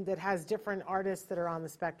one that has different artists that are on the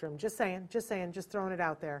spectrum. Just saying, just throwing it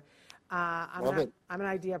out there. I'm an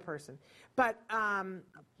idea person. But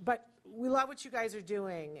we love what you guys are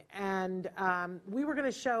doing, and we were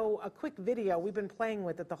going to show a quick video. We've been playing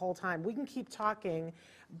with it the whole time. We can keep talking,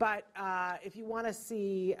 but if you want to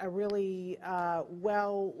see a really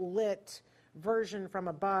well-lit version from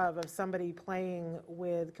above of somebody playing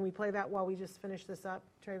with, can we play that while we just finish this up,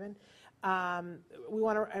 Traven? We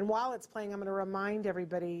want to, and while it's playing, I'm going to remind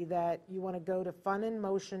everybody that you want to go to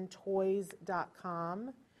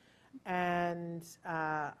funandmotiontoys.com, and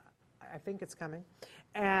I think it's coming.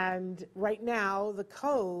 And right now, the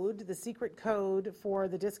secret code for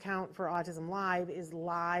the discount for Autism Live is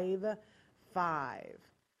LIVE5.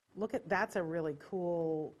 Look at, that's a really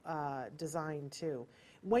cool design too.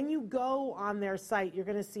 When you go on their site, you're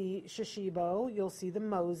going to see Shishibo, you'll see the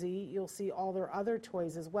Mosey, you'll see all their other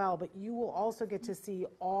toys as well, but you will also get to see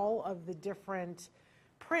all of the different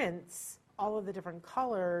prints, all of the different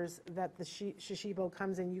colors that the Shishibo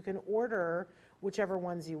comes in. You can order whichever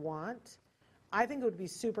ones you want. I think it would be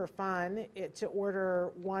super fun to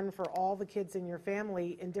order one for all the kids in your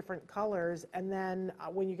family in different colors, and then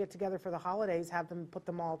when you get together for the holidays, have them put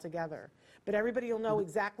them all together. But everybody will know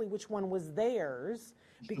exactly which one was theirs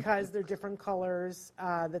because they're different colors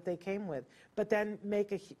that they came with. But then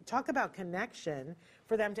talk about connection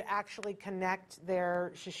for them to actually connect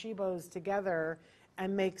their Shishibos together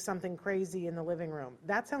and make something crazy in the living room.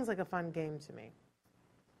 That sounds like a fun game to me.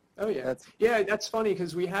 Oh, yeah. That's funny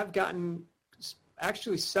because we have gotten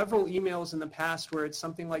actually several emails in the past where it's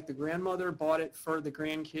something like the grandmother bought it for the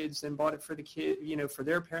grandkids and bought it for the kid, for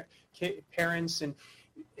their parents, and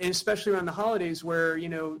especially around the holidays where,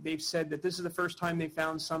 they've said that this is the first time they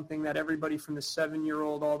found something that everybody from the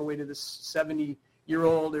 7-year-old all the way to the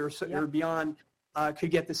 70-year-old or beyond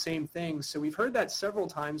could get the same thing. So we've heard that several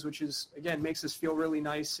times, which is, again, makes us feel really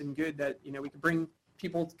nice and good that, we can bring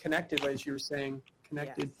people connected, as you were saying,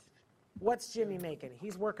 connected. Yes. What's Jimmy making?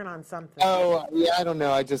 He's working on something. Oh, yeah, I don't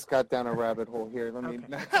know. I just got down a rabbit hole here. Let me. Okay.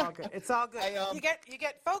 It's all good. It's all good. You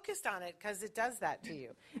get focused on it because it does that to you,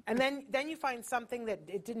 and then you find something that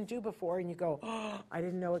it didn't do before, and you go, "Oh, I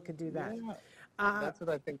didn't know it could do that." Yeah, that's what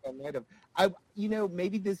I think I might have.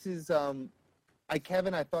 Maybe this is.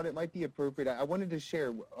 Kevin, I thought it might be appropriate. I wanted to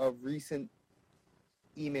share a recent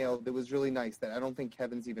email that was really nice that I don't think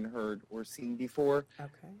Kevin's even heard or seen before.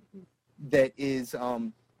 Okay. That is.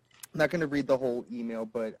 I'm not going to read the whole email,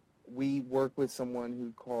 but we work with someone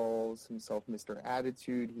who calls himself Mr.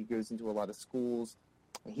 Attitude. He goes into a lot of schools.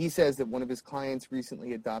 And he says that one of his clients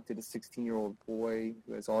recently adopted a 16-year-old boy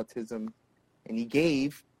who has autism, and he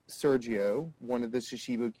gave Sergio one of the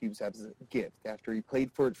Shishibo cubes as a gift. After he played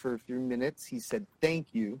for it for a few minutes, he said,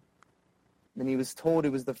 "Thank you." And he was told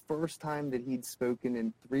it was the first time that he'd spoken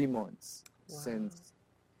in 3 months since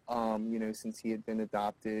he had been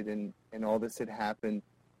adopted and all this had happened.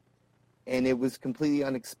 And it was completely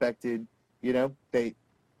unexpected. We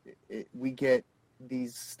get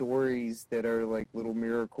these stories that are like little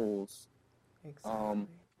miracles,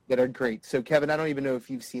 that are great. So, Kevin, I don't even know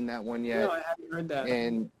if you've seen that one yet. No, I haven't heard that.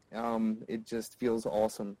 And it just feels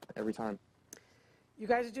awesome every time. You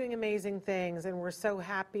guys are doing amazing things, and we're so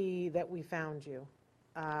happy that we found you.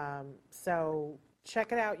 So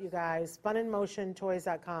check it out, you guys.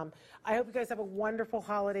 FunInMotionToys.com. I hope you guys have a wonderful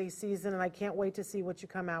holiday season, and I can't wait to see what you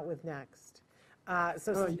come out with next. I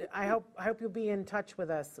hope you'll be in touch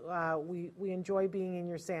with us. We enjoy being in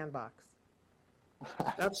your sandbox.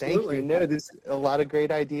 Absolutely. Thank you. No, there's a lot of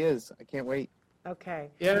great ideas. I can't wait.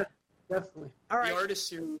 Okay. Yeah, definitely. All right. The artist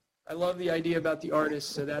series. I love the idea about the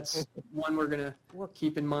artist, so that's one we're going to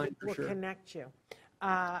keep in mind for sure. We'll connect you.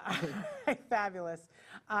 Fabulous.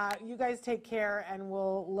 You guys take care, and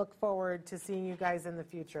we'll look forward to seeing you guys in the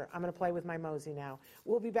future. I'm going to play with my Mosey now.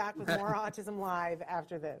 We'll be back with more Autism Live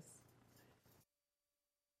after this.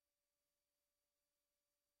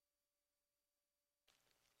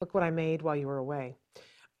 Look what I made while you were away.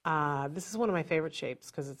 This is one of my favorite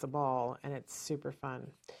shapes because it's a ball, and it's super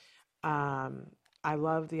fun. I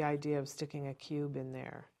love the idea of sticking a cube in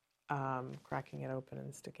there. Cracking it open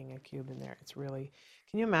and sticking a cube in there. It's really,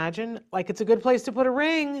 can you imagine? Like, it's a good place to put a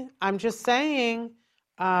ring. I'm just saying.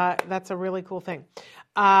 That's a really cool thing.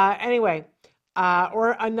 Anyway,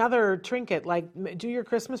 or another trinket, like do your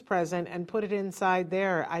Christmas present and put it inside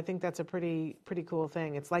there. I think that's a pretty cool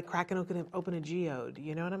thing. It's like cracking open a geode.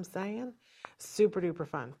 You know what I'm saying? Super duper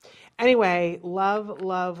fun. Anyway,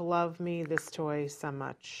 love me this toy so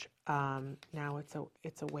much. Now it's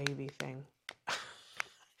a wavy thing.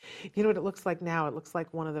 You know what it looks like now? It looks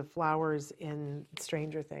like one of the flowers in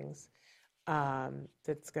Stranger Things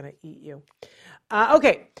that's going to eat you.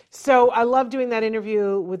 Okay, so I love doing that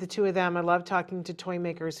interview with the two of them. I love talking to toy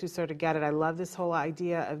makers who sort of get it. I love this whole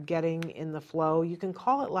idea of getting in the flow. You can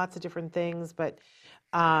call it lots of different things, but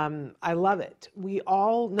I love it. We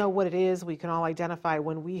all know what it is. We can all identify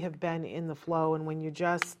when we have been in the flow and when you're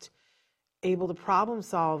just able to problem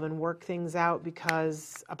solve and work things out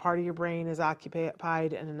because a part of your brain is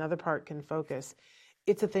occupied and another part can focus.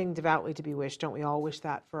 It's a thing devoutly to be wished. Don't we all wish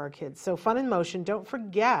that for our kids? So Fun in Motion, don't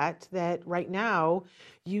forget that right now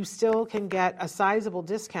you still can get a sizable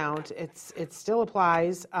discount. It still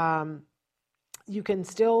applies. You can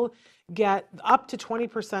still get up to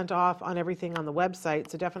 20% off on everything on the website,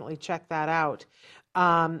 so definitely check that out.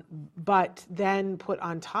 But then put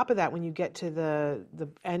on top of that, when you get to the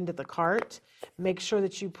end of the cart, make sure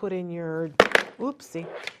that you put in your,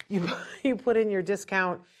 you put in your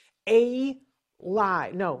discount it's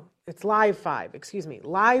Live 5, excuse me,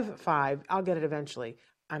 Live 5, I'll get it eventually.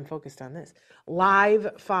 I'm focused on this.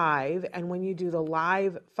 Live 5, and when you do the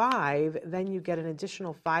Live 5, then you get an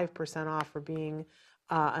additional 5% off for being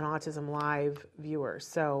an Autism Live viewer.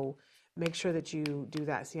 So make sure that you do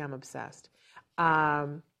that. See, I'm obsessed.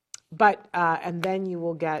 And then you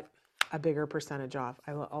will get a bigger percentage off.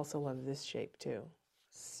 I also love this shape too.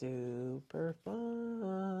 Super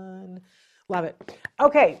fun. Love it.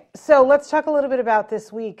 Okay, so let's talk a little bit about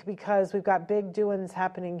this week because we've got big doings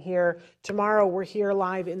happening here. Tomorrow we're here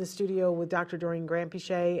live in the studio with Dr. Doreen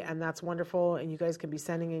Granpeesheh, and that's wonderful. And you guys can be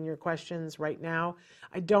sending in your questions right now.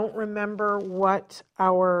 I don't remember what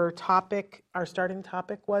our starting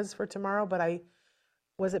topic was for tomorrow, but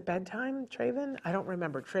was it bedtime, Traven? I don't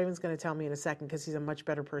remember. Traven's going to tell me in a second because he's a much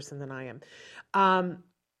better person than I am.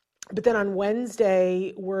 But then on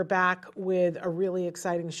Wednesday, we're back with a really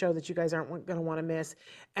exciting show that you guys aren't going to want to miss.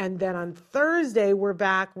 And then on Thursday, we're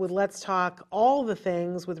back with Let's Talk All the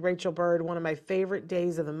Things with Rachel Bird, one of my favorite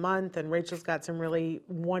days of the month. And Rachel's got some really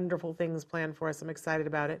wonderful things planned for us. I'm excited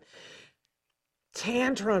about it.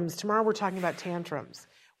 Tantrums. Tomorrow we're talking about tantrums.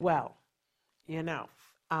 Well,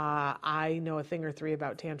 I know a thing or three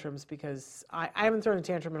about tantrums because I haven't thrown a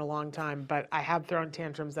tantrum in a long time, but I have thrown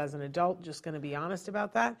tantrums as an adult, just going to be honest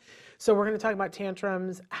about that. So we're going to talk about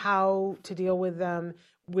tantrums, how to deal with them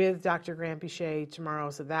with Dr. Granpeesheh tomorrow.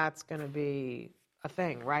 So that's going to be a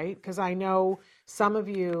thing, right? Because I know some of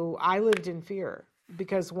you, I lived in fear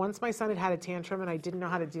because once my son had a tantrum and I didn't know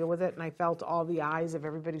how to deal with it and I felt all the eyes of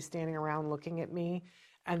everybody standing around looking at me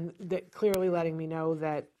and that clearly letting me know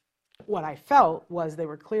that what I felt was they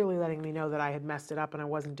were clearly letting me know that I had messed it up and I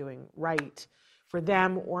wasn't doing right for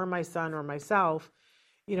them or my son or myself,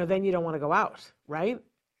 then you don't want to go out, right?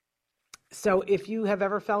 So if you have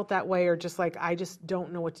ever felt that way or just like, I just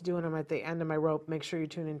don't know what to do and I'm at the end of my rope, make sure you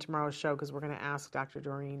tune in tomorrow's show because we're going to ask Dr.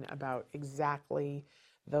 Doreen about exactly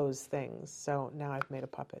those things. So now I've made a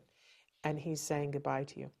puppet. And he's saying goodbye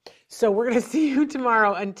to you. So we're going to see you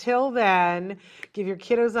tomorrow. Until then, give your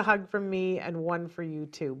kiddos a hug from me and one for you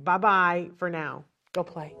too. Bye-bye for now. Go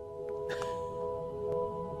play.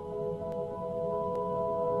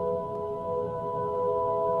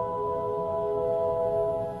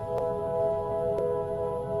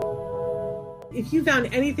 If you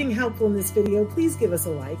found anything helpful in this video, please give us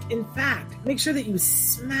a like. In fact, make sure that you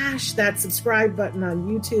smash that subscribe button on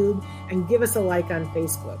YouTube and give us a like on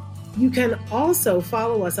Facebook. You can also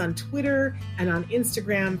follow us on Twitter and on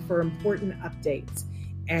Instagram for important updates.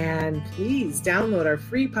 And please download our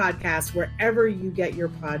free podcast wherever you get your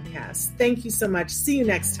podcasts. Thank you so much. See you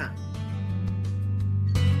next time.